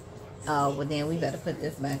 Oh, well then we better put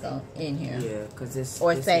this back on in here. Yeah, because this.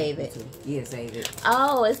 Or this save is- it. Yeah, save it.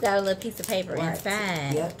 Oh, it's got a little piece of paper Right.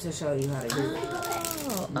 inside. Yep, to show you how to do it.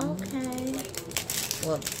 Oh, okay.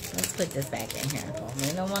 Well, let's put this back in here.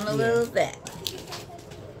 We don't want to Yeah. lose that.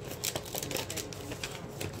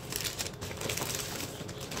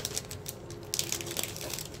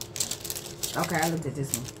 Okay, I looked at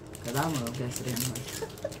this one because I'm gonna guess it anyway.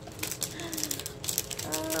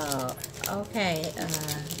 Oh, okay. There.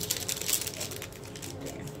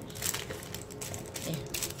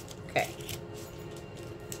 Okay.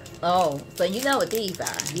 Oh, so you know what these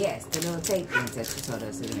are? Yes, the little tape things that she told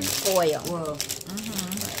us again. Foil. Well,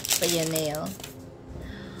 For your nails.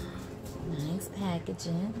 Nice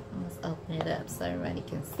packaging. Let's open it up so everybody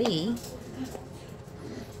can see.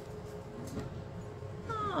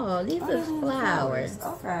 Oh, these are flowers.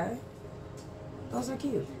 Okay. Those are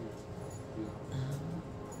cute.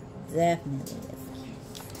 Definitely is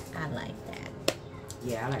cute. I like that.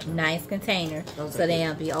 Yeah, I like them. Nice container Those so are they cute.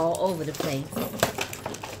 don't be all over the place.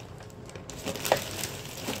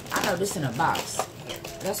 I know this in a box.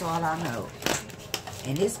 That's all I know.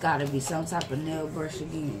 And this gotta be some type of nail brush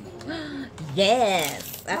again.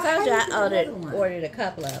 Yes. I Why told you you I get another one? ordered a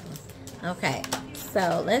couple of them. Okay.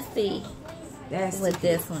 So let's see That's what cute.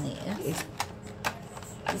 this one is.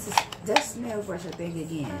 That's nail brush I think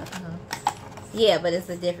again. Yeah, but it's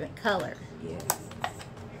a different color. Yeah.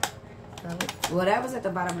 So, Well, that was at the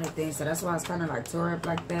bottom of the thing, so that's why it's kind of like tore up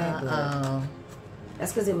like that. But oh.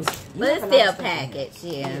 that's because it was. But it's still packaged,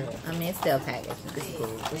 yeah. I mean, it's still packaged. It's cool.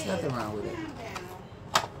 There's nothing wrong with it.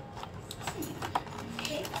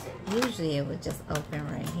 Usually it would just open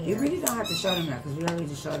right You here. really don't have to show them that because we already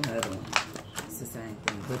just showed them the other one. It's the same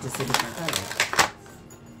thing, but just a different color.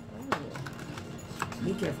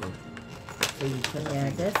 Be careful. So you cut Yeah,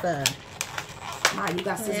 this Ma, you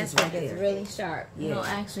got scissors that's right like it's there. really sharp. Yeah. No,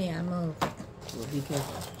 actually, I moved. Well, be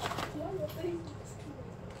careful.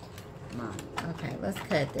 Ma. Okay, let's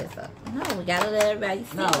cut this up. No, we gotta let everybody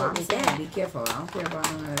see No, what I'm we saying got. be careful. I don't care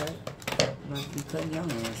about none of that. I'm about to be cutting your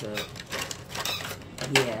hands up.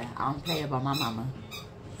 Yeah, I don't play about my mama.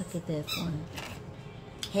 Look at this one.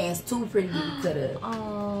 Hands too pretty to be cut up.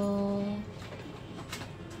 Oh.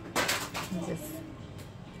 Just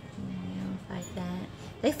like that.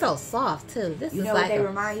 They so soft too. This You is know like what they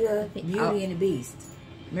remind you of? Beauty and the Beast.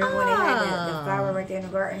 Remember when they had the flower right there in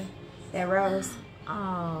the garden? That rose?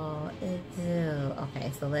 Oh, it do.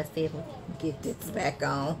 Okay, so let's see if we can get this back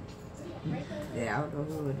on. Yeah, I don't know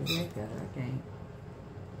who would have did that. I can't.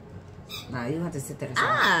 Nah, you have to sit there aside.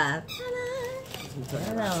 Ah, Ta-da.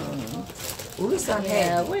 ta-da. Ooh, this something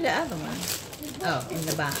Yeah, heavy. where the other one? Oh, in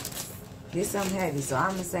the box. This something heavy, so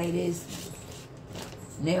I'm going to say this.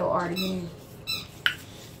 Nail art again.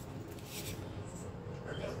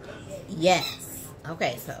 Yes.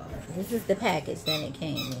 Okay, so this is the package that it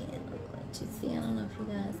came in. Let you see. I don't know if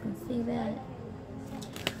you guys can see that.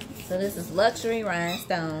 So this is Luxury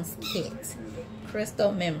Rhinestones Kit.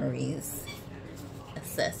 Crystal Memories.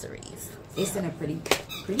 Accessories. It's in a pretty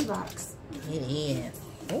box. It is.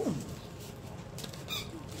 Ooh.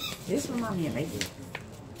 This reminds me of Maple.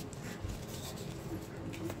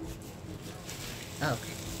 Okay,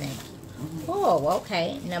 thank you. Oh,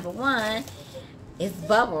 okay. Number one, it's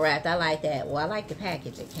bubble wrapped. I like that. Well, I like the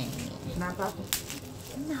package it came in. It's not purple.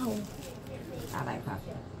 No. I like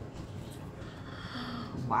purple.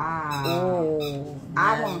 Wow. Oh,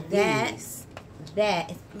 I want that. this.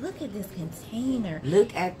 That. Look at this container.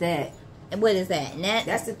 Look at that. And what is that?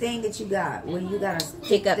 That's the thing that you got. When you gotta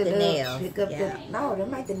Pick up the nails. Pick up Yeah. the. No, they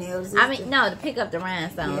make the nails. I mean, no, to pick up the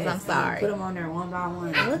rhinestones. Yes, I'm sorry. Put them on there one by one.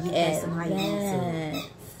 Look You at place them how you need that. to.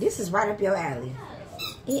 This is right up your alley.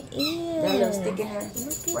 It is. That little stick in there.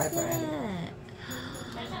 Look Right at for alley. that.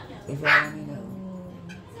 If y'all want me to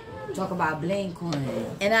know. Talk about bling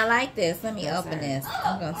coin. And I like this. Let me open this.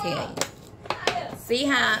 I'm gonna tell you. See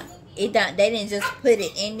how it done? They didn't just put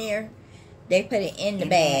it in there. They put it in the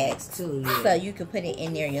bags too. Yeah. so you can put it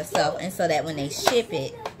in there yourself, and so that when they ship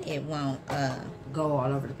it, it won't go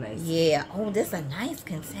all over the place. Yeah. Oh, this is a nice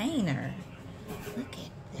container. Look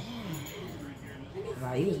at that.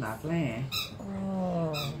 Wow, you was not playing.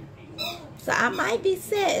 Oh. So I might be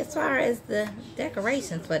set as far as the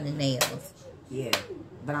decorations for the nails. Yeah.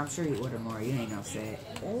 But I'm sure you order more. You ain't no set.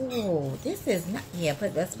 Oh, this is not. Yeah,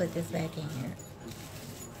 let's put this back in here.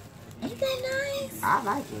 Ain't that nice? I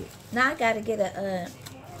like it. Now I gotta get a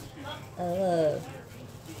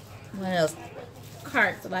one of those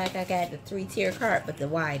carts like I got the 3-tier cart, but the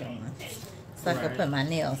white one, so I can put my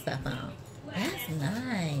nail stuff on. That's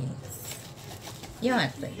nice. You don't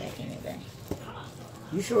have to put it back in there.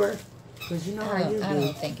 You sure? Cause you know how you do. I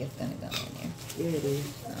don't think it's gonna go in there. Yeah, it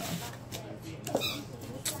is.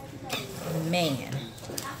 Man.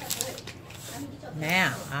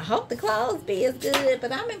 Now, I hope the clothes be as good,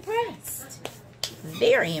 but I'm impressed.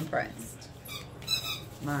 Very impressed.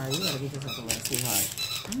 Mara, you gotta get this up a little too hard.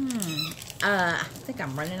 I think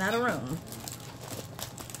I'm running out of room.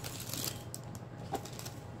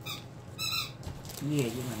 Yeah,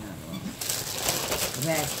 you run out of room.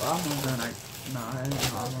 That's almost done. No,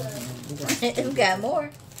 that's almost done. We got more.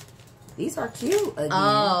 These are cute again.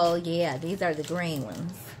 Oh, yeah. These are the green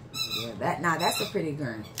ones. Yeah, that's a pretty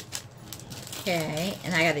green. Okay.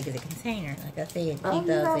 And I got to get a container. Like I said, Oh, keep you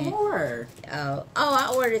those got in. more. Oh,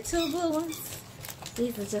 I ordered 2 blue ones.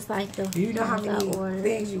 These are just like the Do you know how ones I many ordered.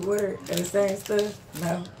 things you ordered of the same stuff?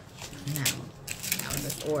 No. No. I was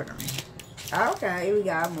just ordering. Okay, we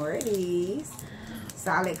got more of these.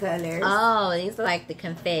 Solid colors. Oh, these are like the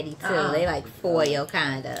confetti too. They like foil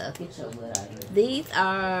kind of. Get your butt out here. These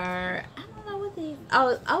are, I don't know what these.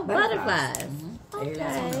 Oh, butterflies. Mhm. Okay.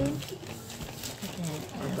 That's one.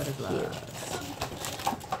 That's Butterflies.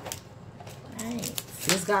 Right.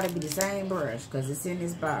 This got to be the same brush because it's in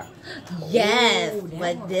this box. Yes, Ooh, that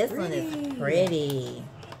but one's this one is pretty.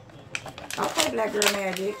 Okay, Black Girl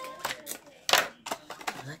Magic.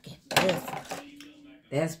 Look at this.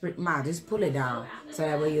 That's pretty. Ma, just pull it down so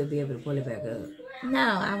that way you'll be able to pull it back up. No,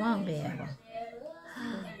 I won't be able.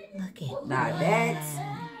 Look at Now that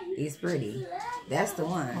is pretty. That's the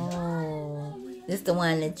one. Oh, this is the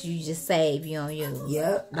one that you just save, you don't use.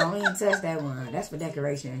 Yep. Don't even touch that one. That's for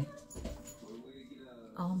decoration.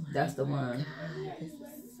 Oh my That's the one. God, this is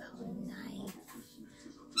so nice.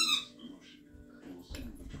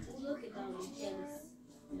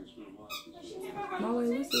 Oh, wait,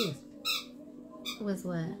 what's this? Was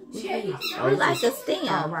what? Oh, We like a stem.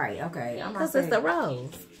 Oh, right. Okay. I'm Because it's the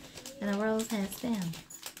rose. And the rose has stem.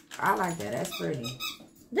 I like that. That's pretty.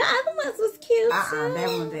 The other ones was cute too. That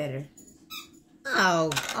one better.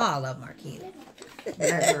 Oh, all of them are cute.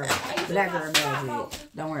 Black girl magic.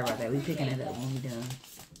 Don't worry about that. We picking it up when we done.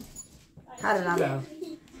 How did I know?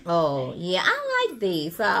 Oh, yeah. I like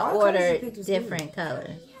these. So I ordered different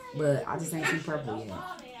colors. But I just ain't see purple yet.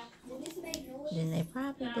 Then they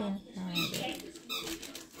probably didn't have it.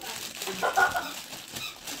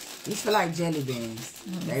 These feel like jelly beans.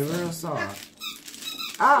 They real soft.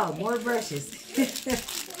 Oh, more brushes.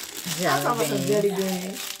 Jelly beans. Jelly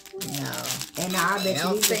beans. No. And I bet you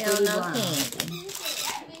these are pretty brown. Candy.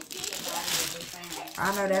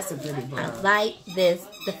 I know that's a pretty brown. I like this,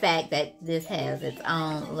 the fact that this has its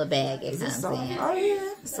own little bag it comes in. Oh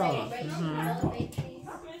yeah, soft.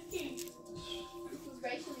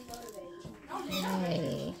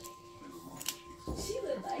 Hey.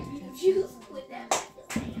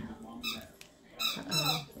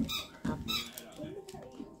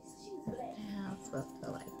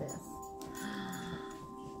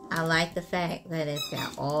 I like the fact that it's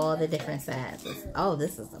got all the different sizes. Oh,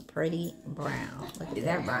 this is a pretty brown. Look at Is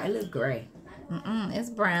that brown? It looks gray. It's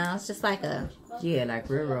brown. It's just like a... Yeah, like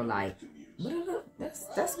real light.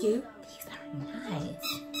 That's cute. These are nice.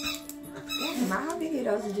 Damn, how many of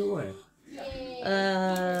those did you order?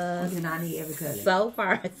 Then I need every color. So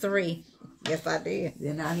far, 3. Yes, I did.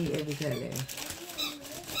 Then I need every color.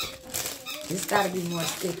 This got to be more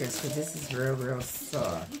stickers because this is real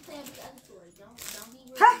soft.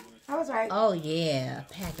 Ha! I was right. Oh, yeah. A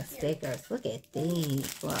pack of stickers. Look at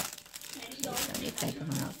these. Look. Let me take them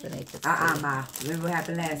out so they can Ma. Remember what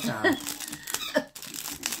happened last time.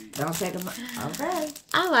 Don't take them out. Okay.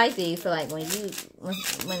 I like these. So, like, when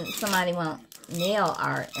somebody wants nail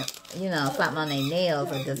art, you know, something on their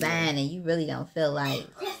nails or design, and you really don't feel like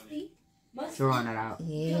throwing it out.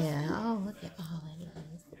 Yeah. Oh, look at all of these.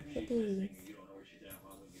 Look at these.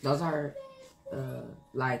 Those are,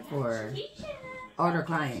 like, for older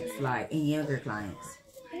clients, like, and younger clients.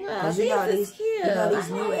 Well, you know, these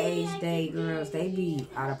new age day girls, they be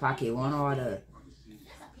out of pocket. Want all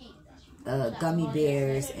the gummy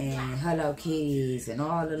bears and Hello Kitties and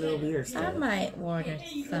all the little weird stuff. I might order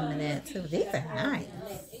some of that too. These are nice.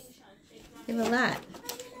 Give a lot.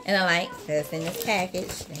 And I like this in this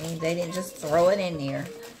package. They didn't just throw it in there.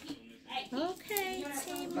 Okay,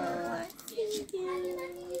 Temu, I see you.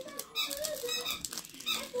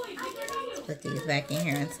 Put these back in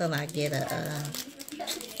here until I get a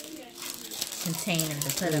container to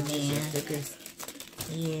put them in.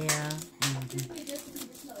 Yeah.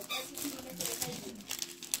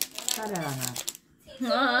 How did I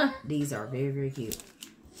know? These are very cute.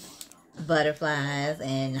 Butterflies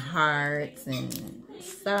and hearts and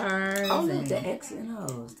stars. Oh, and the X and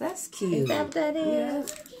O's. That's cute. Is that what that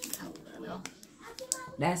is? Yeah.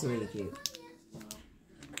 That's really cute.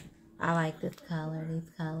 I like this color, these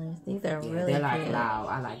colors. These are really they're like cute. loud.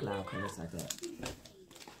 I like loud colors like that.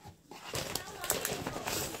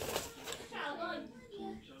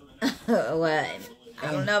 What?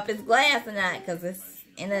 I don't know if it's glass or not because it's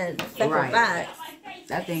in a separate box.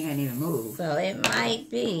 That thing ain't even move. So it might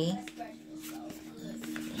be.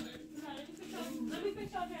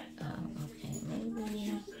 Oh, okay,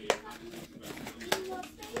 maybe.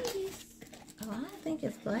 Oh, I don't think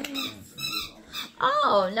it's glass.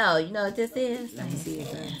 Oh, no. You know what this is? Let me see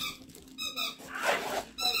it.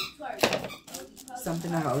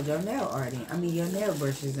 Something to hold your nail art in. I mean, your nail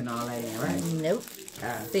brushes and all that in, right? Nope.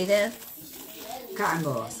 See this? Cotton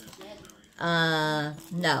balls.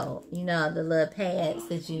 No. You know the little pads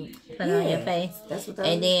that you put on your face? That's what that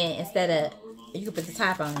And then instead of, you can put the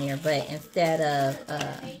top on there, but instead of,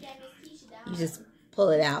 you just pull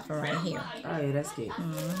it out from right here. Oh, yeah, that's cute.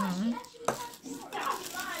 Mm-hmm.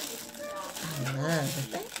 I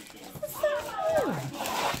love it. It's so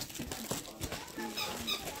cute.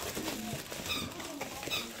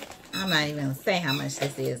 I'm not even going to say how much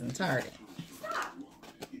this is in Target.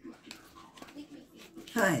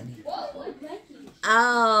 Honey.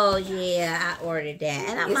 Oh yeah, I ordered that,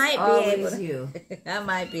 and I might be able to. You. I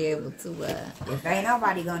might be able to. If ain't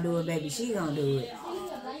nobody gonna do it, baby, she gonna do it.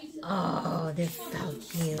 Oh, this is so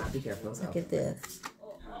cute. Be careful. Look at this.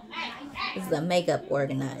 This is a makeup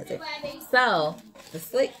organizer. So the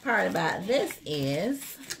slick part about this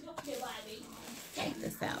is, check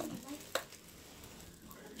this out.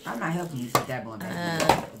 I'm not helping you put that one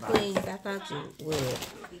back. Please, I thought you would.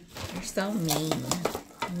 You're so mean.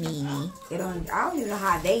 Meanie. I don't even know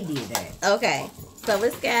how they did that. Okay, so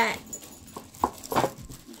it's got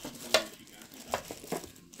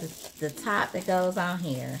the top that goes on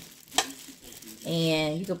here.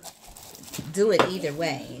 And you could do it either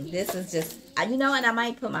way. This is just, you know what, I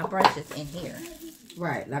might put my brushes in here.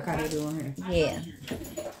 Right, like how they do in here. Yeah.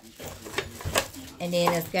 And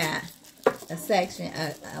then it's got a section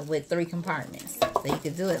with 3 compartments. So you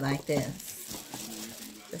could do it like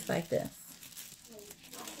this. Just like this.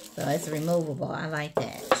 So it's removable. I like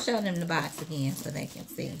that. Show them the box again so they can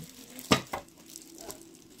see.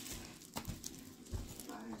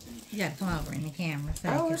 You gotta come over in the camera so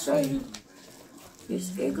I they will can show see. you.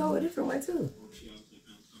 It go a different way too.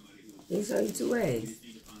 They show you 2 ways.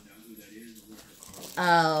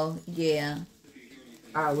 Oh, yeah.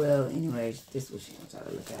 Ah, well, anyways, this is what she wants y'all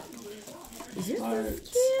to look at. This is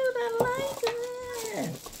cute. I like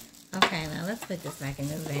this. Okay, now let's put this back in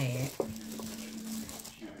the bag.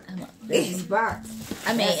 This box.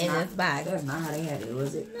 I mean, That's in not- this box. That's not how they had it,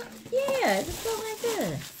 was it? Yeah, just go like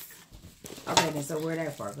this. Okay, then so where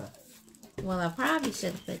that part go? Well, I probably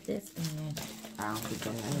should have put this in. I don't think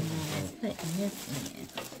that Let's had it. put this in.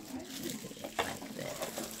 Like this.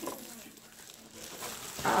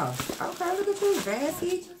 Oh, okay, look at you,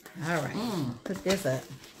 fancy. All right. Put this up.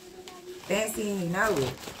 Fancy and you know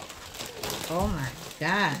it. Oh my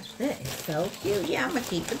gosh, that is so cute. Yeah, I'm gonna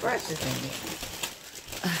keep the brushes in there.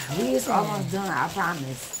 We is almost done, I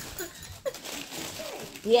promise.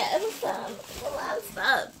 Yeah, it was a lot of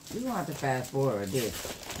stuff. You gonna have to fast forward this.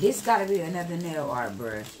 This gotta be another nail art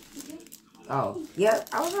brush. Oh, yep,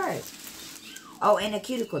 I was right. Oh, and a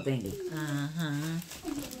cuticle thingy.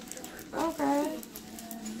 Okay.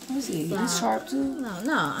 Let me see. It's sharp too. No.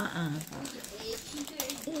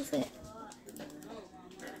 Is it?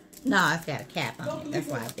 No, it's got a cap on it. That's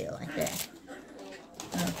why I feel like that.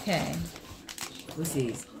 Okay. What's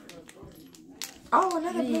these? Oh,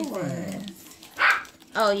 another blue one.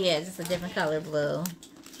 Oh yeah, just a different color blue.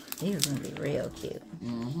 These are gonna be real cute.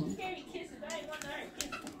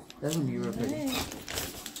 That's gonna be real pretty.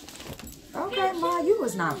 Okay, Ma, you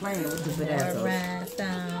was not playing with the bedazzles.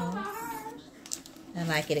 Rhinestone. I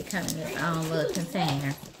like it. It comes in its own little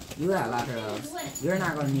container. You got a lot of those. You're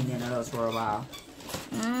not gonna need none of those for a while.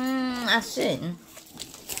 I shouldn't.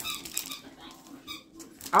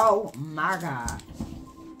 Oh my God.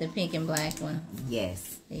 The pink and black one.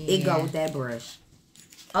 Yes. Yeah. It go with that brush.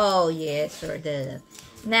 Oh yeah, it sure does.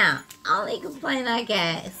 Now, only complaint I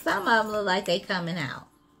got is some of them look like they coming out.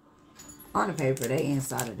 On the paper, they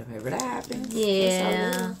inside of the paper. That happens.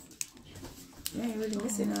 Yeah. You ain't really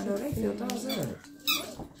missing none though. They feel those up.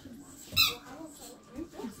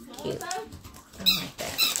 Cute. I like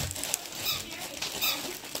that.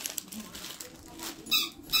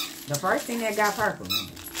 The first thing that got purple.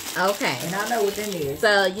 Okay. And I know what them is.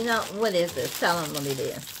 So, you know, what is this? Tell them what it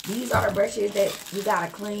is. These are the brushes that you gotta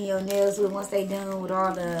clean your nails with once they done with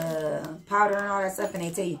all the powder and all that stuff. And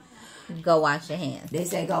they tell you, Go wash your hands. they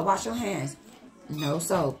say, go wash your hands. No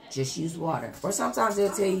soap, just use water. Or sometimes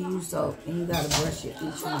they'll tell you use soap and you gotta brush it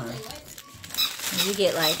each one. You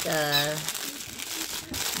get like, I'm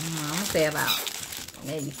gonna say about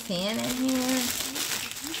maybe 10 in here.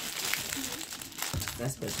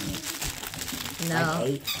 That's what you need. No.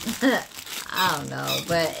 Like 8. I don't know,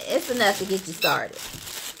 but it's enough to get you started.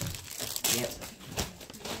 Yep.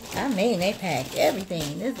 I mean, they packed everything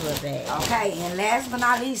in this little bag. Okay, and last but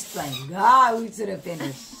not least, thank God we to the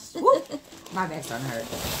finish. Woo. My back's starting to hurt.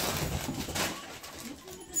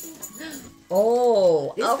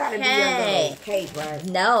 Oh, This gotta be your little cake, right?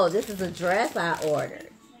 No, this is a dress I ordered.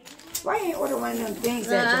 Why you ain't order one of them things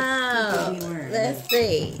that the people be wearing? Let's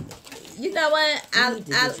see. You know what? You need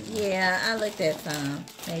to get you. I looked at some.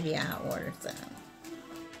 Maybe I'll order some.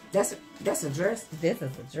 That's a dress. This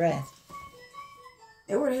is a dress.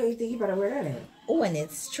 And where the hell you think you better wear that at? Oh, and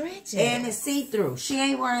it's stretchy. And it's see-through. She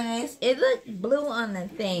ain't wearing this. It looked blue on the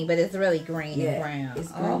thing, but it's really green and brown.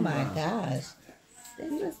 it's green Oh and my brown. gosh.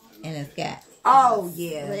 This is, and it's got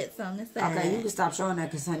Yeah. slits on the side. Okay, you can stop showing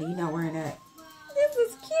that because, honey, you're not wearing that. This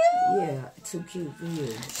is cute. Yeah, too cute for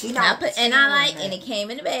you. She I not. put, she and ain't I like, wearing and that. it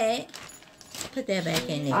came in the bag. Put that back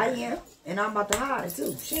in there. I am. And I'm about to hide it,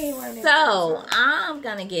 too. She ain't wearing that. So, I'm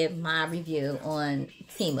going to give my review on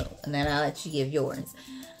Temu, and then I'll let you give yours.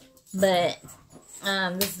 But,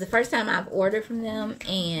 this is the first time I've ordered from them,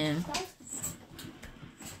 and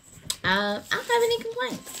I don't have any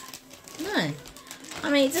complaints. None.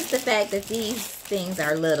 I mean, just the fact that these things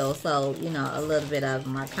are little, so, you know, a little bit of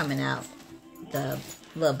them are coming out the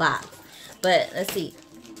little box. But, let's see.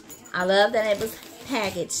 I love that it was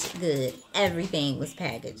packaged good. Everything was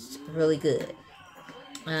packaged really good.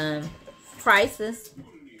 Prices,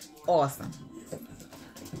 awesome.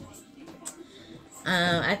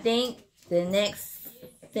 I think the next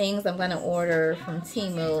things I'm going to order from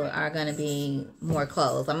Temu are going to be more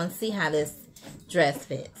clothes. I'm going to see how this dress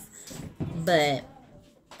fits. But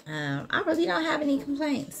I really don't have any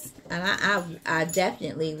complaints. And I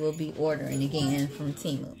definitely will be ordering again from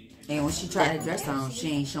Temu. And when she tried the dress on,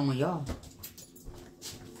 she ain't showing y'all.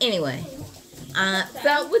 Anyway,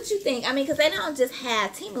 so what you think? I mean, because they don't just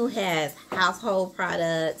have, Temu has household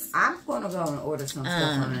products. I'm going to go and order some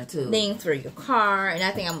stuff on there too. Things for your car. And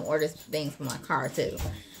I think I'm going to order things for my car too.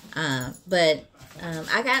 But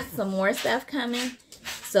I got some more stuff coming.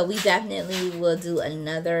 So we definitely will do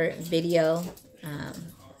another video.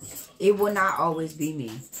 It will not always be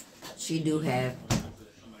me. She do have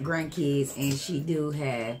grandkids and she do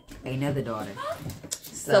have another daughter.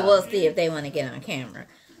 So we'll see if they want to get on camera.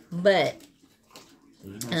 But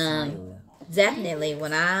definitely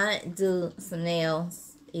when I do some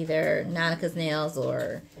nails, either Nonica's nails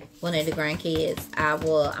or one of the grandkids,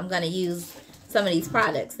 I'm going to use some of these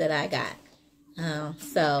products that I got.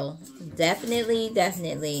 So definitely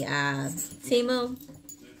Temu,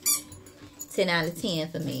 10 out of 10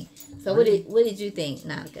 for me. So what did you think,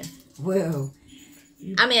 Nonica? Well,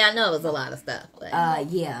 I mean, I know it was a lot of stuff, but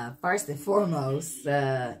yeah. First and foremost,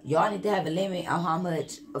 y'all need to have a limit on how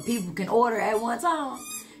much people can order at one time,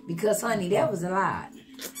 because honey, that was a lot.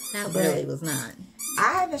 That really was not.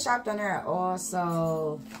 I haven't shopped on there at all,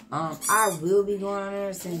 so I will be going on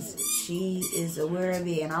there since she is aware of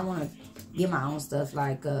it, and I want to get my own stuff.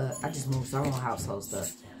 Like I just moved, so I want household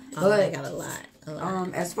stuff. Oh, but I got a lot.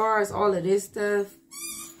 As far as all of this stuff,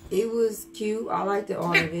 it was cute. I liked it,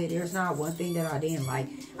 all of it. There's not one thing that I didn't like.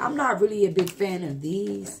 I'm not really a big fan of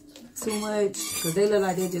these too much because they look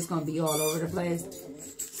like they're just going to be all over the place.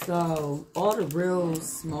 So, all the real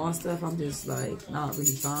small stuff, I'm just, like, not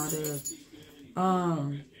really fond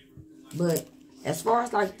of. But as far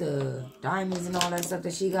as, like, the diamonds and all that stuff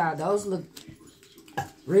that she got, those look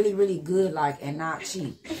really, really good, like, and not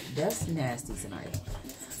cheap. That's nasty tonight.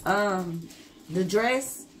 The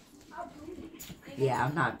dress... Yeah,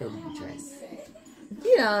 I'm not feeling the dress.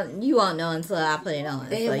 You won't know until I put it on.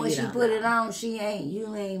 And so when she put it on,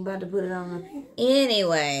 you ain't about to put it on.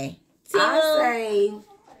 Anyway, I say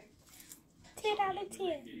 10 out of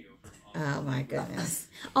 10. Oh my goodness.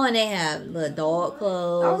 Oh, and they have little dog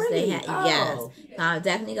clothes. Oh, really? They have, yes. So I'm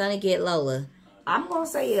definitely gonna get Lola. I'm gonna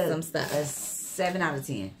say some stuff. A 7 out of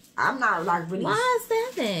 10. I'm not like really. Why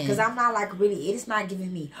 7? Because I'm not like really. It's not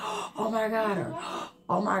giving me. Oh my god, or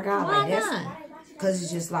oh my god. Why like that's, not? Because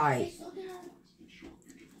it's just like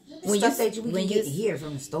when stuff that we can get here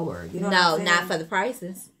from the store. You know what I'm saying? Not for the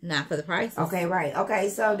prices. Not for the prices. Okay, right. Okay,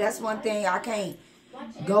 so that's one thing I can't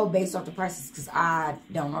go based off the prices because I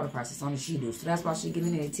don't know the prices. Only she do. So that's why she's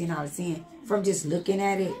giving it a 10 out of 10 from just looking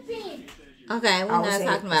at it. Okay, we're not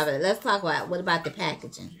talking about it. Let's talk about what about the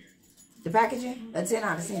packaging? The packaging? A 10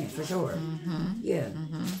 out of 10 for sure. Yeah.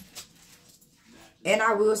 And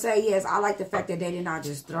I will say, yes, I like the fact that they did not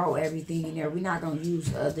just throw everything in there. We're not going to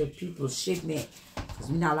use other people's shipment because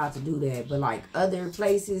we're not allowed to do that. But like other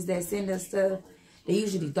places that send us stuff, they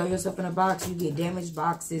usually throw your stuff in a box. You get damaged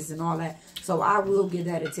boxes and all that. So I will give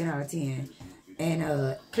that a 10 out of 10.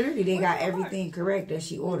 And clearly they got everything correct that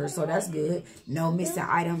she ordered. So that's good. No missing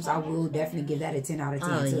items. I will definitely give that a 10 out of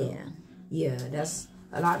 10 too. Yeah, that's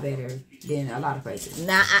a lot better than a lot of places.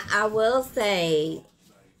 Now, I will say,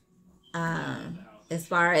 as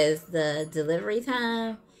far as the delivery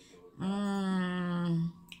time, how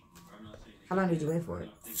long did you wait for it?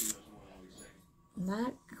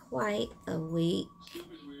 Not quite a week.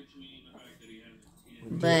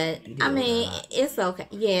 But, I mean, it's okay.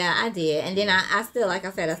 Yeah, I did. And then I still, like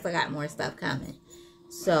I said, I still got more stuff coming.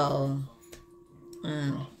 So,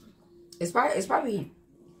 it's probably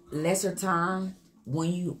lesser time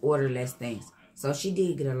when you order less things. So she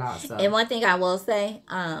did get a lot. So. And one thing I will say,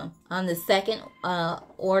 on the second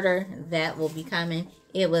order that will be coming,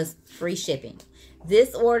 it was free shipping.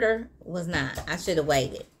 This order was not. I should have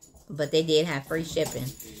waited. But they did have free shipping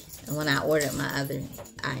when I ordered my other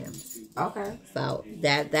items. Okay. So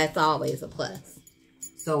that's always a plus.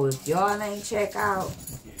 So if y'all ain't check out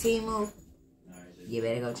Temu, you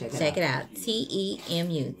better go check it out. Check it out.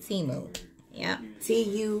 Temu. Temu. Yep.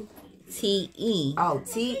 T-U. T-E. Oh,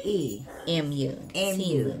 T-E. M-U.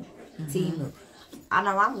 M-U. Temu. I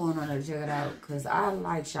know I'm going on there to check it out because I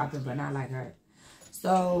like shopping, but not like her.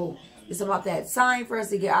 So it's about that time for us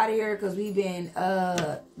to get out of here because we've been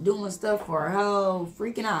doing stuff for a whole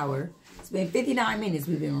freaking hour. It's been 59 minutes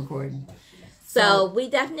we've been recording. So we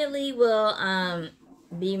definitely will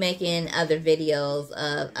be making other videos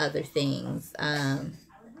of other things.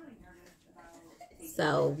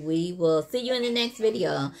 So we will see you in the next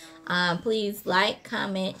video. Please like,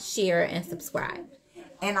 comment, share, and subscribe.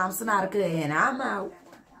 And I'm Sonatica, and I'm out.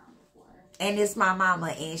 And it's my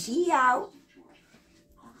mama, and she out.